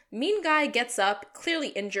 Mean Guy gets up, clearly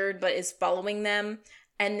injured, but is following them.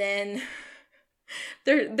 And then...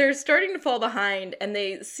 They're starting to fall behind, and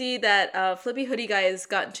they see that Flippy Hoodie Guy has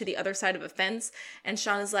gotten to the other side of a fence, and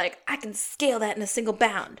Sean is like, "I can scale that in a single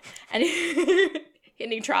bound." And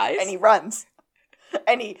he tries. And he runs.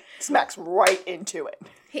 And he smacks right into it.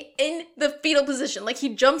 In the fetal position. Like, he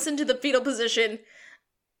jumps into the fetal position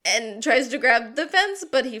and tries to grab the fence,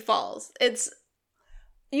 but he falls.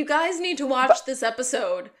 You guys need to watch this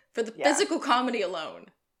episode for the physical comedy alone.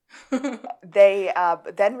 They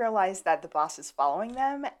then realize that the boss is following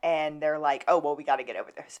them, and they're like, "Oh, well, we got to get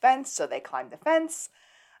over this fence." So they climb the fence,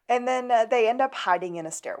 and then they end up hiding in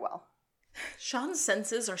a stairwell. Sean's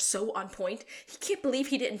senses are so on point. He can't believe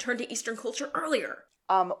he didn't turn to Eastern culture earlier.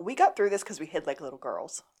 We got through this because we hid like little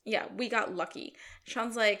girls. Yeah, we got lucky.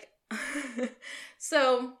 Sean's like...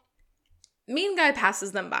 So, Mean Guy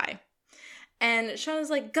passes them by. And Sean is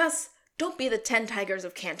like, "Gus, don't be the 10 tigers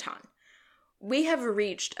of Canton. We have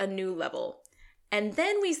reached a new level. And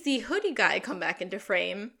then we see Hoodie Guy come back into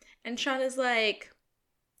frame, and Sean is like,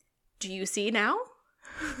 do you see now?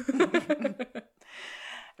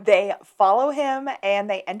 They follow him, and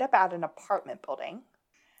they end up at an apartment building.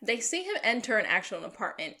 They see him enter an actual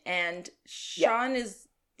apartment, and Sean is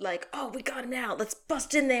like, oh, we got him now. Let's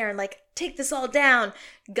bust in there and, like, take this all down.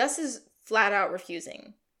 Gus is flat out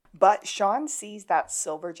refusing. But Sean sees that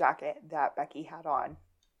silver jacket that Becky had on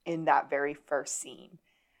in that very first scene.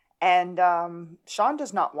 And Sean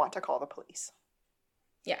does not want to call the police.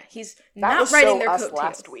 Yeah, he's not riding their coattails.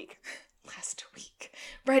 Last week. Last week.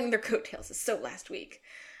 Riding their coattails is so last week.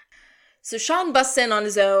 So Sean busts in on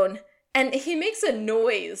his own, and he makes a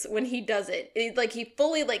noise when he does it. He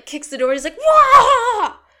fully, kicks the door. He's like,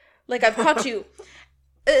 wah! Like, I've caught you.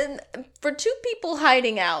 And for two people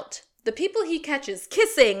hiding out, the people he catches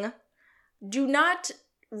kissing do not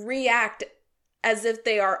react as if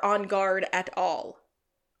they are on guard at all.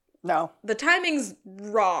 No. The timing's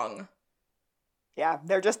wrong. Yeah,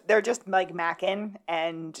 they're just macking,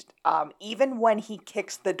 and even when he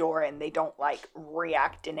kicks the door in, they don't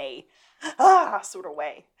react in a sort of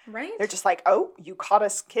way. Right? They're just like, oh, you caught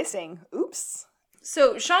us kissing. Oops.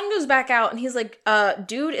 So Sean goes back out and he's like,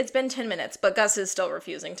 dude, it's been 10 minutes, but Gus is still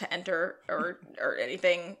refusing to enter or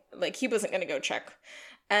anything. Like, he wasn't going to go check.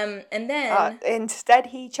 And then instead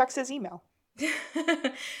he checks his email.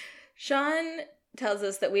 Sean tells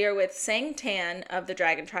us that we are with Sang Tan of the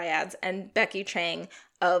Dragon Triads and Becky Chang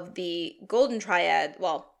of the Golden Triad,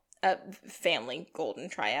 family Golden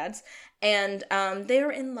Triads, and they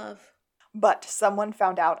are in love. But someone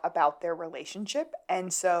found out about their relationship,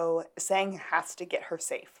 and so Sang has to get her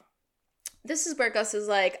safe. This is where Gus is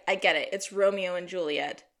like, I get it, it's Romeo and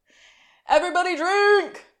Juliet. Everybody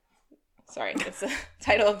drink! Sorry, it's the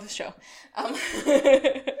title of the show.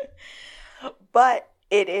 But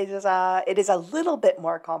it is a little bit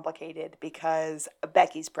more complicated because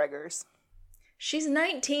Becky's preggers. She's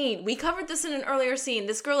 19. We covered this in an earlier scene.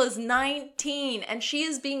 This girl is 19, and she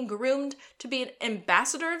is being groomed to be an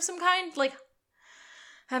ambassador of some kind.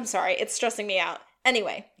 I'm sorry, it's stressing me out.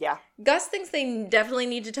 Anyway. Yeah. Gus thinks they definitely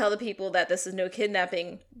need to tell the people that this is no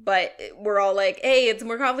kidnapping, but we're all like, hey, it's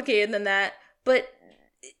more complicated than that. But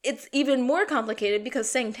it's even more complicated because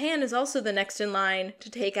Sang Tan is also the next in line to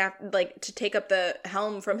take up the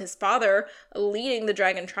helm from his father, leading the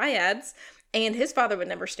Dragon Triads, and his father would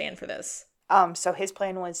never stand for this. So his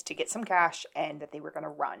plan was to get some cash and that they were going to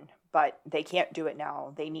run, but they can't do it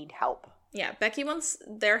now. They need help. Yeah, Becky wants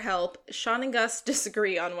their help. Sean and Gus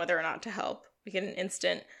disagree on whether or not to help. We get an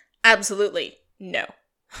instant, absolutely, no.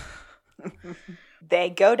 They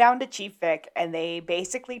go down to Chief Vic and they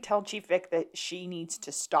basically tell Chief Vic that she needs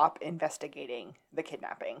to stop investigating the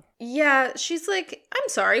kidnapping. Yeah, she's like, I'm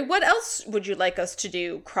sorry, what else would you like us to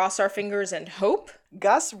do? Cross our fingers and hope?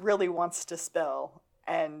 Gus really wants to spill,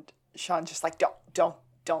 and Sean's just like, don't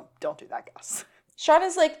do that, Gus. Sean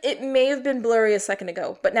is like, it may have been blurry a second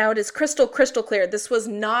ago, but now it is crystal clear. This was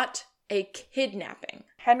not a kidnapping.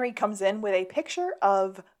 Henry comes in with a picture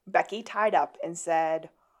of Becky tied up and said,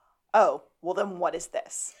 oh, well then what is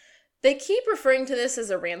this? They keep referring to this as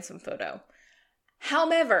a ransom photo.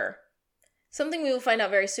 However, something we will find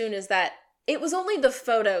out very soon is that it was only the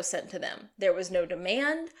photo sent to them. There was no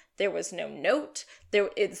demand. There was no note.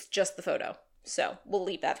 It's just the photo. So we'll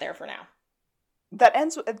leave that there for now.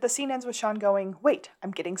 The scene ends with Sean going, wait,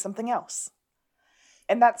 I'm getting something else.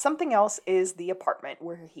 And that something else is the apartment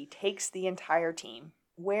where he takes the entire team,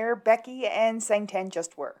 where Becky and Sang Tan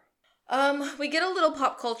just were. We get a little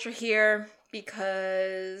pop culture here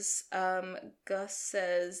because Gus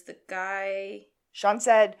says the guy... Sean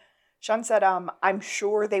said, I'm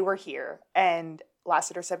sure they were here. And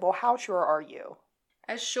Lassiter said, well, how sure are you?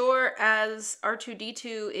 As sure as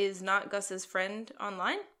R2-D2 is not Gus's friend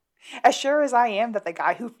online? As sure as I am that the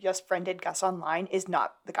guy who just friended Gus online is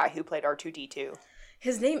not the guy who played R2-D2.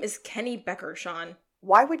 His name is Kenny Becker, Sean.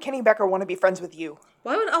 Why would Kenny Becker want to be friends with you?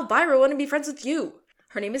 Why would Elvira want to be friends with you?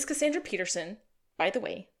 Her name is Cassandra Peterson, by the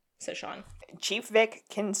way, says Sean. Chief Vic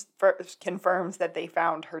confirms that they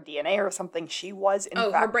found her DNA or something. She was in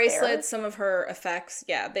fact her bracelets, there. Some of her effects.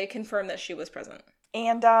 Yeah, they confirm that she was present.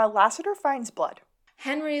 And Lassiter finds blood.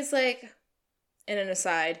 Henry's like, in an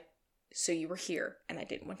aside, so you were here, and I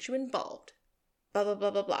didn't want you involved. Blah, blah, blah,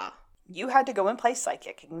 blah, blah. You had to go and play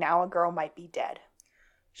psychic. Now a girl might be dead.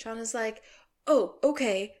 Sean is like, oh,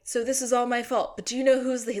 okay, so this is all my fault. But do you know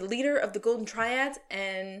who's the leader of the Golden Triads?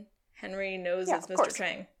 And Henry knows it's Mr.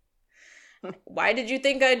 Chang. Why did you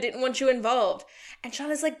think I didn't want you involved? And Sean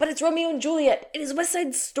is like, but it's Romeo and Juliet. It is West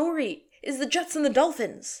Side Story. It is the Jets and the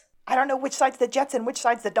Dolphins. I don't know which side's the Jets and which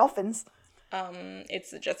side's the Dolphins.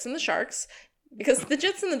 It's the Jets and the Sharks, because the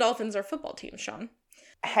Jets and the Dolphins are football teams, Sean.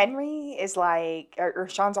 Henry is like, or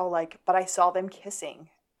Sean's all like, but I saw them kissing.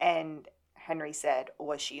 And Henry said,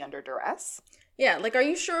 was she under duress? Yeah, like, are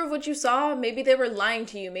you sure of what you saw? Maybe they were lying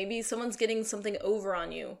to you. Maybe someone's getting something over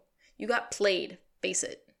on you. You got played. Face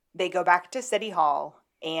it. They go back to City Hall,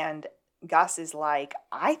 and Gus is like,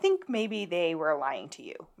 I think maybe they were lying to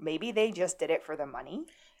you. Maybe they just did it for the money.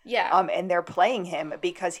 Yeah. And they're playing him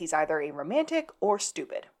because he's either a romantic or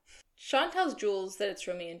stupid. Sean tells Jules that it's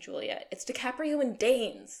Romeo and Juliet. It's DiCaprio and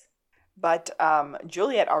Danes. But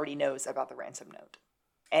Juliet already knows about the ransom note.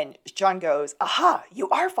 And Sean goes, aha, you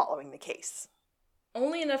are following the case.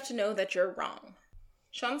 Only enough to know that you're wrong.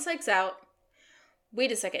 Sean psychs out.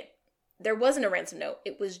 Wait a second. There wasn't a ransom note.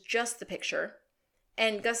 It was just the picture.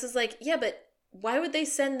 And Gus is like, yeah, but why would they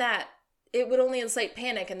send that? It would only incite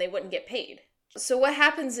panic and they wouldn't get paid. So what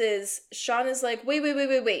happens is Sean is like,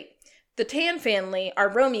 wait. The Tan family are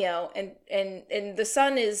Romeo, and the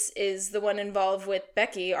son is the one involved with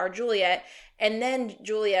Becky, our Juliet. And then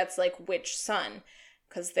Juliet's like, which son?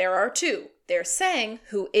 Because there are two. There's Sang,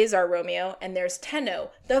 who is our Romeo, and there's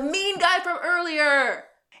Tenno, the mean guy from earlier.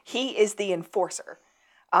 He is the enforcer.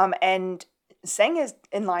 And Sang is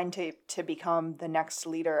in line to become the next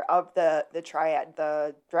leader of the triad,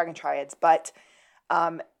 the Dragon Triads, but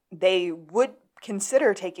they would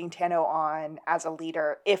consider taking Tenno on as a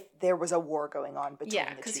leader if there was a war going on between the two tribes.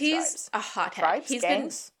 Yeah, because he's a hothead. Tribes? He's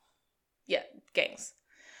gangs? Gangs.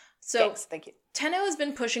 So gangs, thank you. Tenno has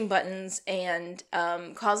been pushing buttons and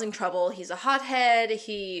causing trouble. He's a hothead.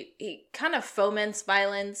 He kind of foments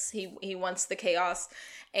violence. He wants the chaos.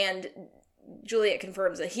 And Juliet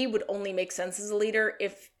confirms that he would only make sense as a leader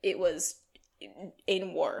if it was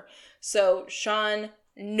in war. So Sean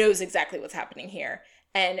knows exactly what's happening here.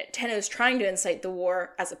 And Tenno's trying to incite the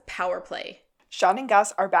war as a power play. Sean and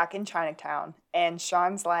Gus are back in Chinatown, and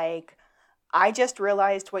Sean's like, I just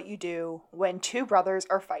realized what you do when two brothers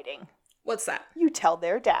are fighting. What's that? You tell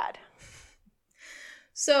their dad.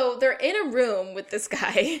 So they're in a room with this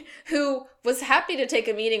guy who was happy to take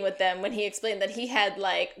a meeting with them when he explained that he had,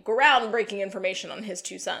 like, groundbreaking information on his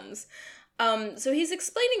two sons. So he's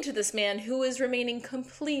explaining to this man who is remaining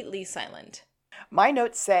completely silent. My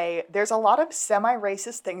notes say there's a lot of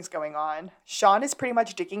semi-racist things going on. Sean is pretty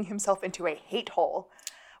much digging himself into a hate hole.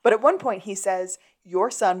 But at one point he says,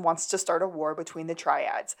 your son wants to start a war between the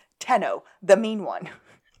triads. Tenno, the mean one.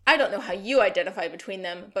 I don't know how you identify between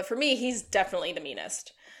them, but for me, he's definitely the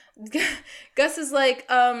meanest. Gus is like,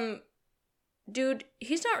 dude,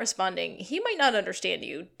 he's not responding. He might not understand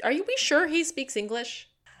you. Are we sure he speaks English?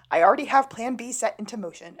 I already have plan B set into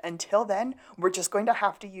motion. Until then, we're just going to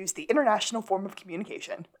have to use the international form of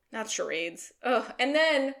communication. Not charades. Ugh. And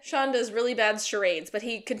then Sean does really bad charades, but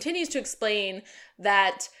he continues to explain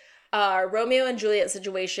that Romeo and Juliet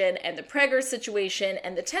situation and the Prager situation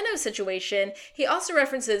and the Tenno situation. He also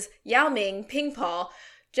references Yao Ming, Ping Pong,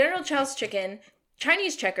 General Chow's chicken,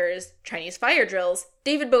 Chinese checkers, Chinese fire drills,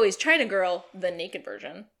 David Bowie's China Girl, the naked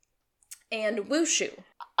version, and Wushu.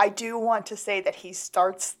 I do want to say that he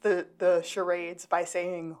starts the charades by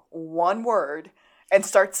saying one word and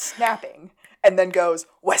starts snapping and then goes,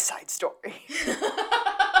 West Side Story.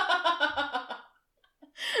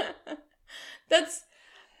 That's,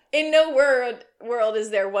 in no world is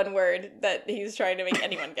there one word that he's trying to make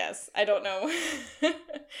anyone guess. I don't know.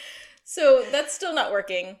 So that's still not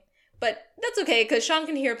working, but that's okay because Sean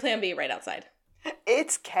can hear Plan B right outside.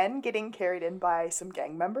 It's Ken getting carried in by some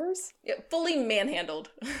gang members. Yeah, fully manhandled.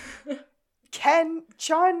 Sean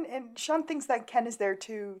thinks that Ken is there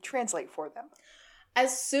to translate for them.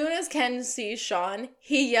 As soon as Ken sees Sean,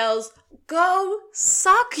 he yells, "Go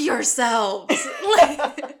suck yourselves!"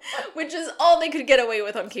 Which is all they could get away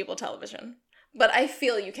with on cable television. But I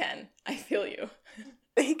feel you, Ken. I feel you.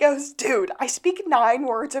 He goes, dude, I speak 9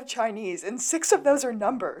 words of Chinese, and 6 of those are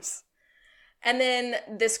numbers. And then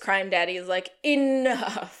this crime daddy is like,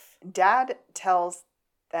 enough. Dad tells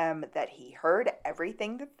them that he heard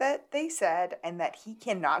everything that they said and that he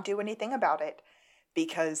cannot do anything about it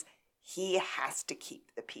because he has to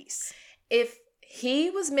keep the peace. If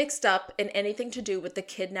he was mixed up in anything to do with the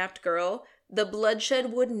kidnapped girl, the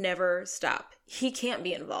bloodshed would never stop. He can't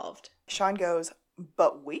be involved. Sean goes,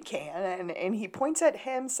 but we can. And he points at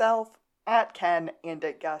himself, at Ken, and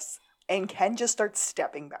at Gus. And Ken just starts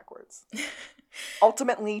stepping backwards.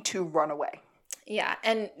 Ultimately to run away. Yeah,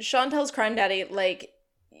 and Sean tells Crime Daddy, like,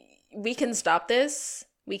 we can stop this.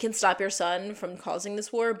 We can stop your son from causing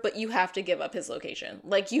this war, but you have to give up his location.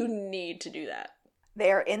 Like, you need to do that.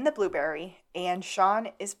 They are in the Blueberry, and Sean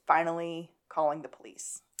is finally calling the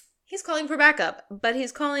police. He's calling for backup, but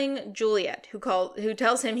he's calling Juliet, who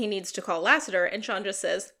tells him he needs to call Lassiter, and Sean just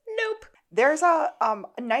says, nope. There's a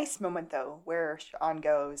nice moment, though, where Sean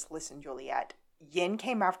goes, listen, Juliet, Yin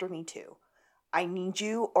came after me, too. I need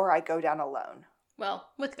you, or I go down alone. Well,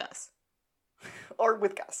 with Gus. Or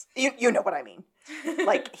with Gus. You know what I mean.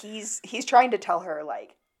 Like, he's trying to tell her,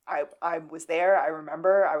 like, I was there, I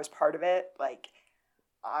remember, I was part of it, like,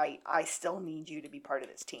 I still need you to be part of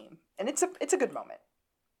this team. And it's a good moment.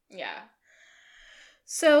 Yeah.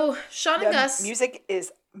 So, Sean and Gus... music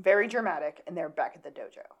is very dramatic, and they're back at the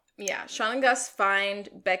dojo. Yeah, Sean and Gus find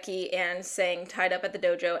Becky and Sang tied up at the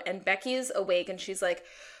dojo, and Becky is awake, and she's like,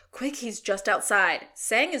 quick, he's just outside.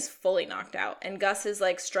 Sang is fully knocked out, and Gus is,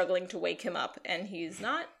 like, struggling to wake him up, and he's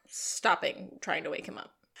not stopping trying to wake him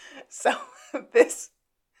up. So, this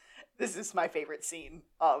is my favorite scene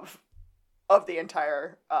of the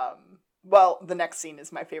entire, the next scene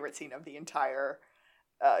is my favorite scene of the entire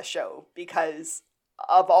show, because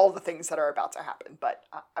of all the things that are about to happen, but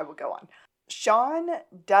I will go on.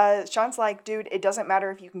 Sean's like, dude, it doesn't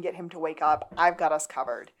matter if you can get him to wake up. I've got us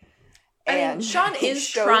covered. And Sean is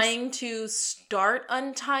trying to start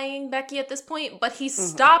untying Becky at this point, but he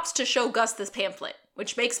stops to show Gus this pamphlet,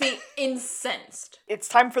 which makes me incensed. It's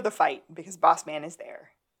time for the fight because Boss Man is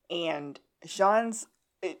there. And Sean's,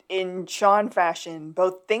 in Sean fashion,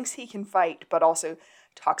 both thinks he can fight, but also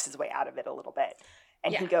talks his way out of it a little bit.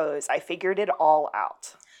 And he goes, I figured it all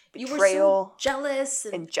out. Betrayal, you were so jealous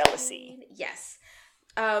and jealousy. Yes.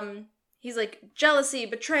 He's like, jealousy,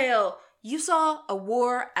 betrayal. You saw a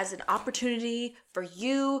war as an opportunity for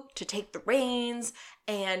you to take the reins,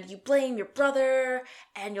 and you blame your brother,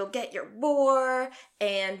 and you'll get your war.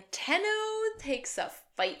 And Tenno takes a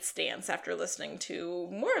fight stance after listening to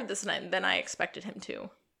more of this than I expected him to.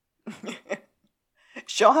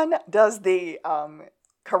 Sean does the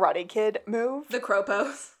Karate Kid move. The crow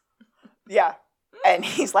pose. Yeah. And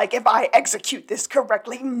he's like, if I execute this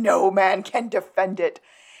correctly, no man can defend it.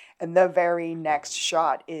 And the very next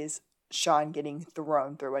shot is Sean getting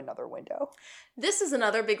thrown through another window. This is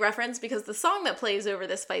another big reference because the song that plays over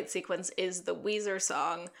this fight sequence is the Weezer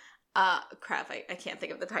song. I can't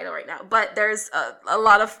think of the title right now. But there's a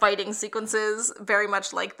lot of fighting sequences very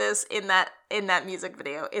much like this in that music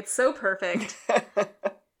video. It's so perfect.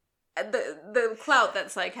 The clout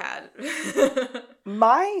that Psych had.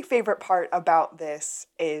 My favorite part about this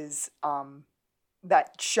is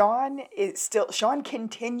that Sean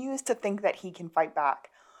continues to think that he can fight back.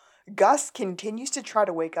 Gus continues to try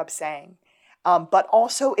to wake up Sang, but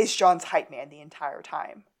also is Sean's hype man the entire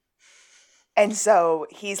time. And so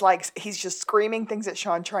he's just screaming things at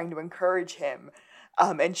Sean, trying to encourage him.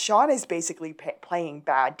 And Sean is basically playing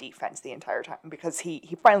bad defense the entire time because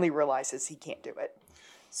he finally realizes he can't do it.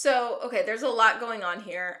 So, okay, there's a lot going on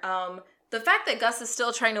here. The fact that Gus is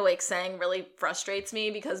still trying to wake Sang really frustrates me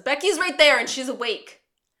because Becky's right there and she's awake.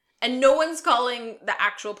 And no one's calling the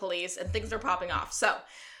actual police and things are popping off. So,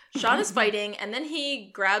 Sean is fighting and then he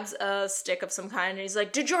grabs a stick of some kind and he's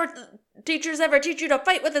like, did your teachers ever teach you to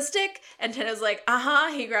fight with a stick? And Tenno's like,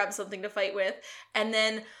 he grabs something to fight with. And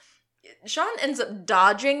then Sean ends up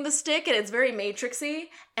dodging the stick, and it's very Matrixy.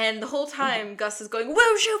 And the whole time, Gus is going,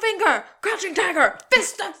 "Woo, shoe finger, crouching tiger,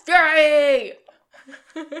 fist of fury."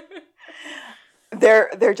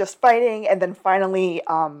 They're just fighting, and then finally,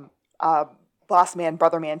 boss man,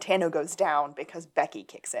 brother man, Tenno goes down because Becky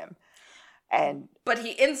kicks him, but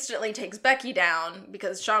he instantly takes Becky down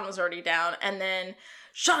because Sean was already down, and then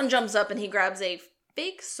Sean jumps up and he grabs a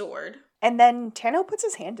fake sword, and then Tenno puts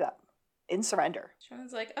his hand up in surrender.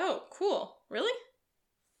 Sean's like, oh, cool. Really?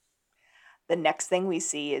 The next thing we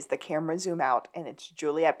see is the camera zoom out, and it's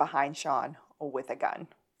Juliet behind Sean with a gun.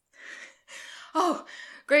 Oh,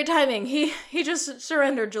 great timing. He just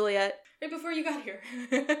surrendered, Juliet, right before you got here.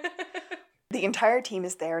 The entire team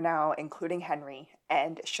is there now, including Henry,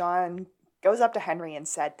 and Sean goes up to Henry and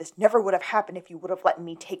said, this never would have happened if you would have let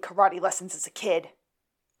me take karate lessons as a kid.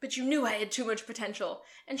 But you knew I had too much potential.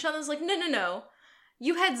 And Sean was like, no.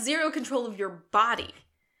 You had zero control of your body.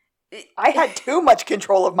 I had too much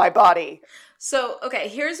control of my body. So, okay,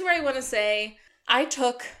 here's where I want to say, I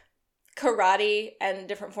took karate and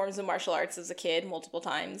different forms of martial arts as a kid multiple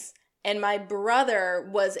times. And my brother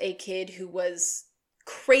was a kid who was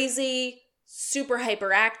crazy, super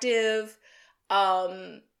hyperactive,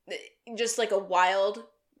 just like a wild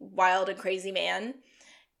and crazy man.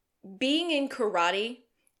 Being in karate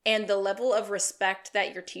and the level of respect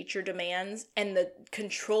that your teacher demands and the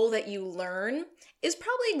control that you learn is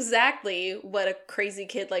probably exactly what a crazy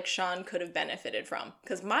kid like Sean could have benefited from.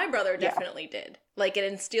 Because my brother definitely did. Like, it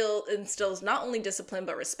instills not only discipline,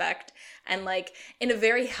 but respect. And, like, in a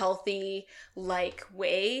very healthy, like,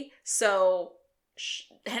 way. So,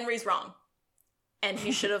 Henry's wrong. And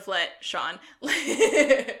he should have let Sean.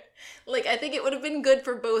 Like, I think it would have been good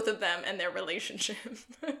for both of them and their relationship.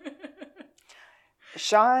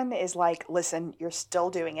 Sean is like, listen, you're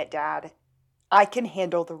still doing it, Dad. I can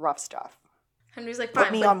handle the rough stuff. Henry's like, fine.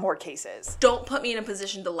 Put me on more cases. Don't put me in a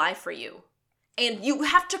position to lie for you. And you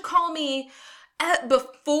have to call me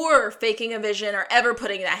before faking a vision or ever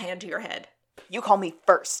putting that hand to your head. You call me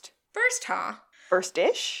first. First, huh?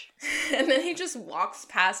 First-ish? And then he just walks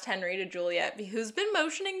past Henry to Juliet, who's been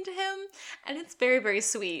motioning to him. And it's very, very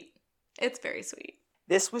sweet. It's very sweet.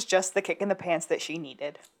 This was just the kick in the pants that she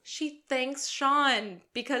needed. She thanks Sean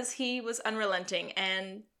because he was unrelenting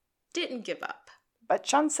and didn't give up. But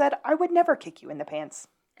Sean said, I would never kick you in the pants.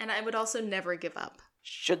 And I would also never give up.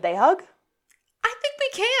 Should they hug? I think we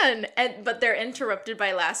can. But they're interrupted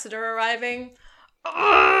by Lassiter arriving.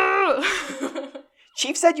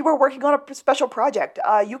 Chief said you were working on a special project.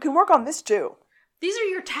 You can work on this too. These are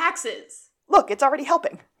your taxes. Look, it's already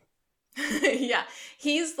helping. Yeah,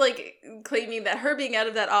 he's like claiming that her being out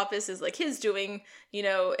of that office is like his doing,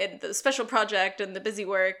 and the special project and the busy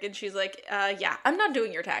work. And she's like, yeah, I'm not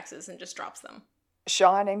doing your taxes, and just drops them.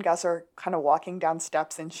 Sean and Gus are kind of walking down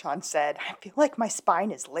steps, and Sean said, I feel like my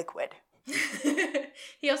spine is liquid.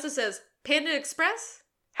 He also says, Panda Express?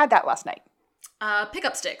 Had that last night.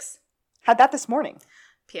 Pickup sticks. Had that this morning.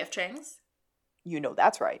 PF Chang's? You know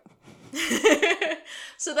that's right.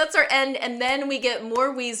 So that's our end, and then we get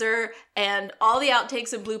more Weezer and all the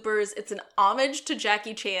outtakes and bloopers. It's an homage to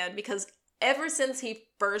Jackie Chan because ever since he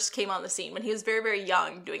first came on the scene, when he was very, very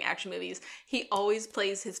young doing action movies, he always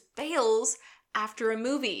plays his fails after a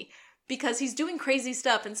movie because he's doing crazy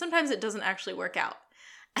stuff, and sometimes it doesn't actually work out.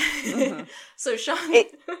 Mm-hmm. So Sean...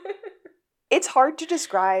 It's hard to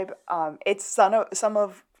describe. It's some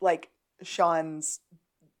of like Sean's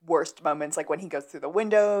worst moments, like when he goes through the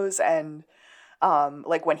windows and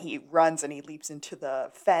like when he runs and he leaps into the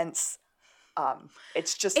fence.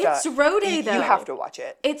 It's just it's Rode, though. You have to watch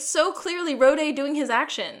it. It's so clearly Rode doing his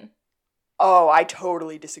action. Oh, I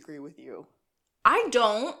totally disagree with you. I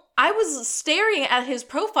don't. I was staring at his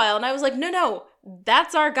profile and I was like, no,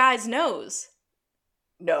 that's our guy's nose.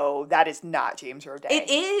 No, that is not James Rode. It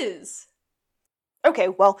is. Okay,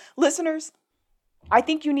 well, listeners, I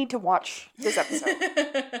think you need to watch this episode.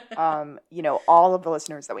 All of the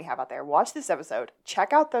listeners that we have out there, watch this episode.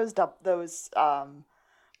 Check out those bloopers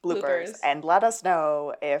and let us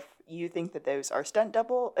know if you think that those are stunt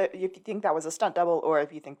double, if you think that was a stunt double, or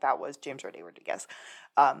if you think that was James Rodriguez.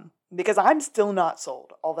 Because I'm still not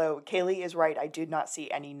sold. Although Kaylee is right, I did not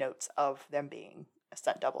see any notes of them being a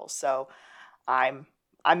stunt double. So I'm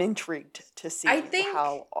intrigued to see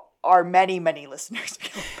how our many, many listeners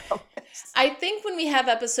feel about this. I think when we have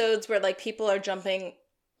episodes where like people are jumping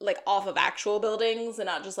like off of actual buildings and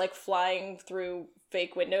not just like flying through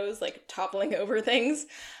fake windows, like toppling over things,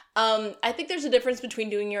 I think there's a difference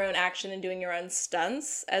between doing your own action and doing your own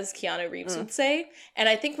stunts, as Keanu Reeves would say. And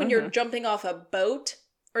I think when you're jumping off a boat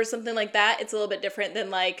or something like that, it's a little bit different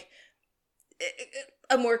than like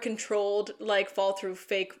a more controlled like fall through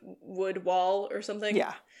fake wood wall or something.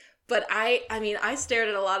 Yeah. But I stared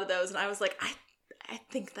at a lot of those and I was like, I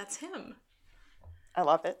think that's him. I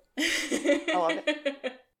love it. I love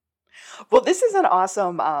it. Well, this is an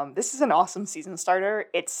awesome season starter.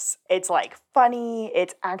 It's like funny,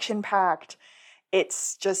 it's action packed.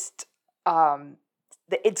 It's just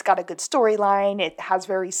it's got a good storyline. It has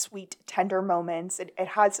very sweet, tender moments. It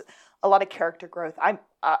has a lot of character growth. I'm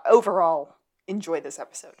overall enjoy this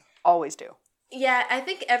episode. Always do. Yeah, I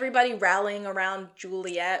think everybody rallying around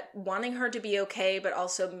Juliet, wanting her to be okay, but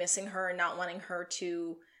also missing her and not wanting her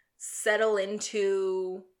to settle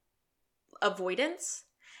into avoidance.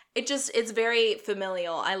 It's very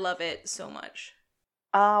familial. I love it so much.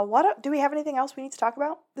 Do we have anything else we need to talk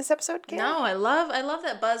about this episode, Kayla? No, I love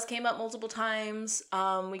that Buzz came up multiple times.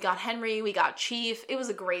 We got Henry, we got Chief. It was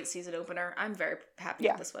a great season opener. I'm very happy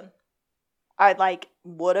with this one. I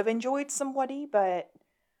would have enjoyed some Woody, but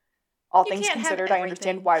all things considered, I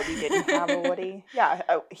understand why we didn't have a Woody. Yeah,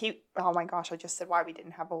 oh my gosh, I just said why we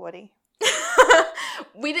didn't have a Woody.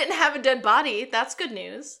 We didn't have a dead body. That's good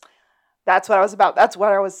news. That's what I was about. It's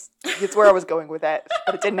where I was going with it,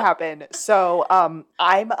 but it didn't happen. So, I'm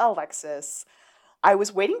Alexis. I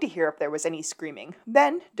was waiting to hear if there was any screaming.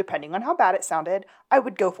 Then, depending on how bad it sounded, I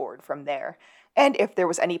would go forward from there. And if there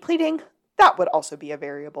was any pleading, that would also be a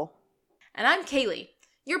variable. And I'm Kaylee.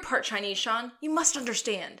 You're part Chinese, Sean. You must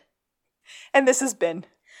understand. And this has been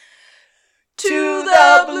To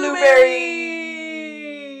the Blueberry!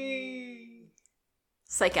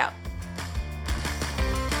 Psych out.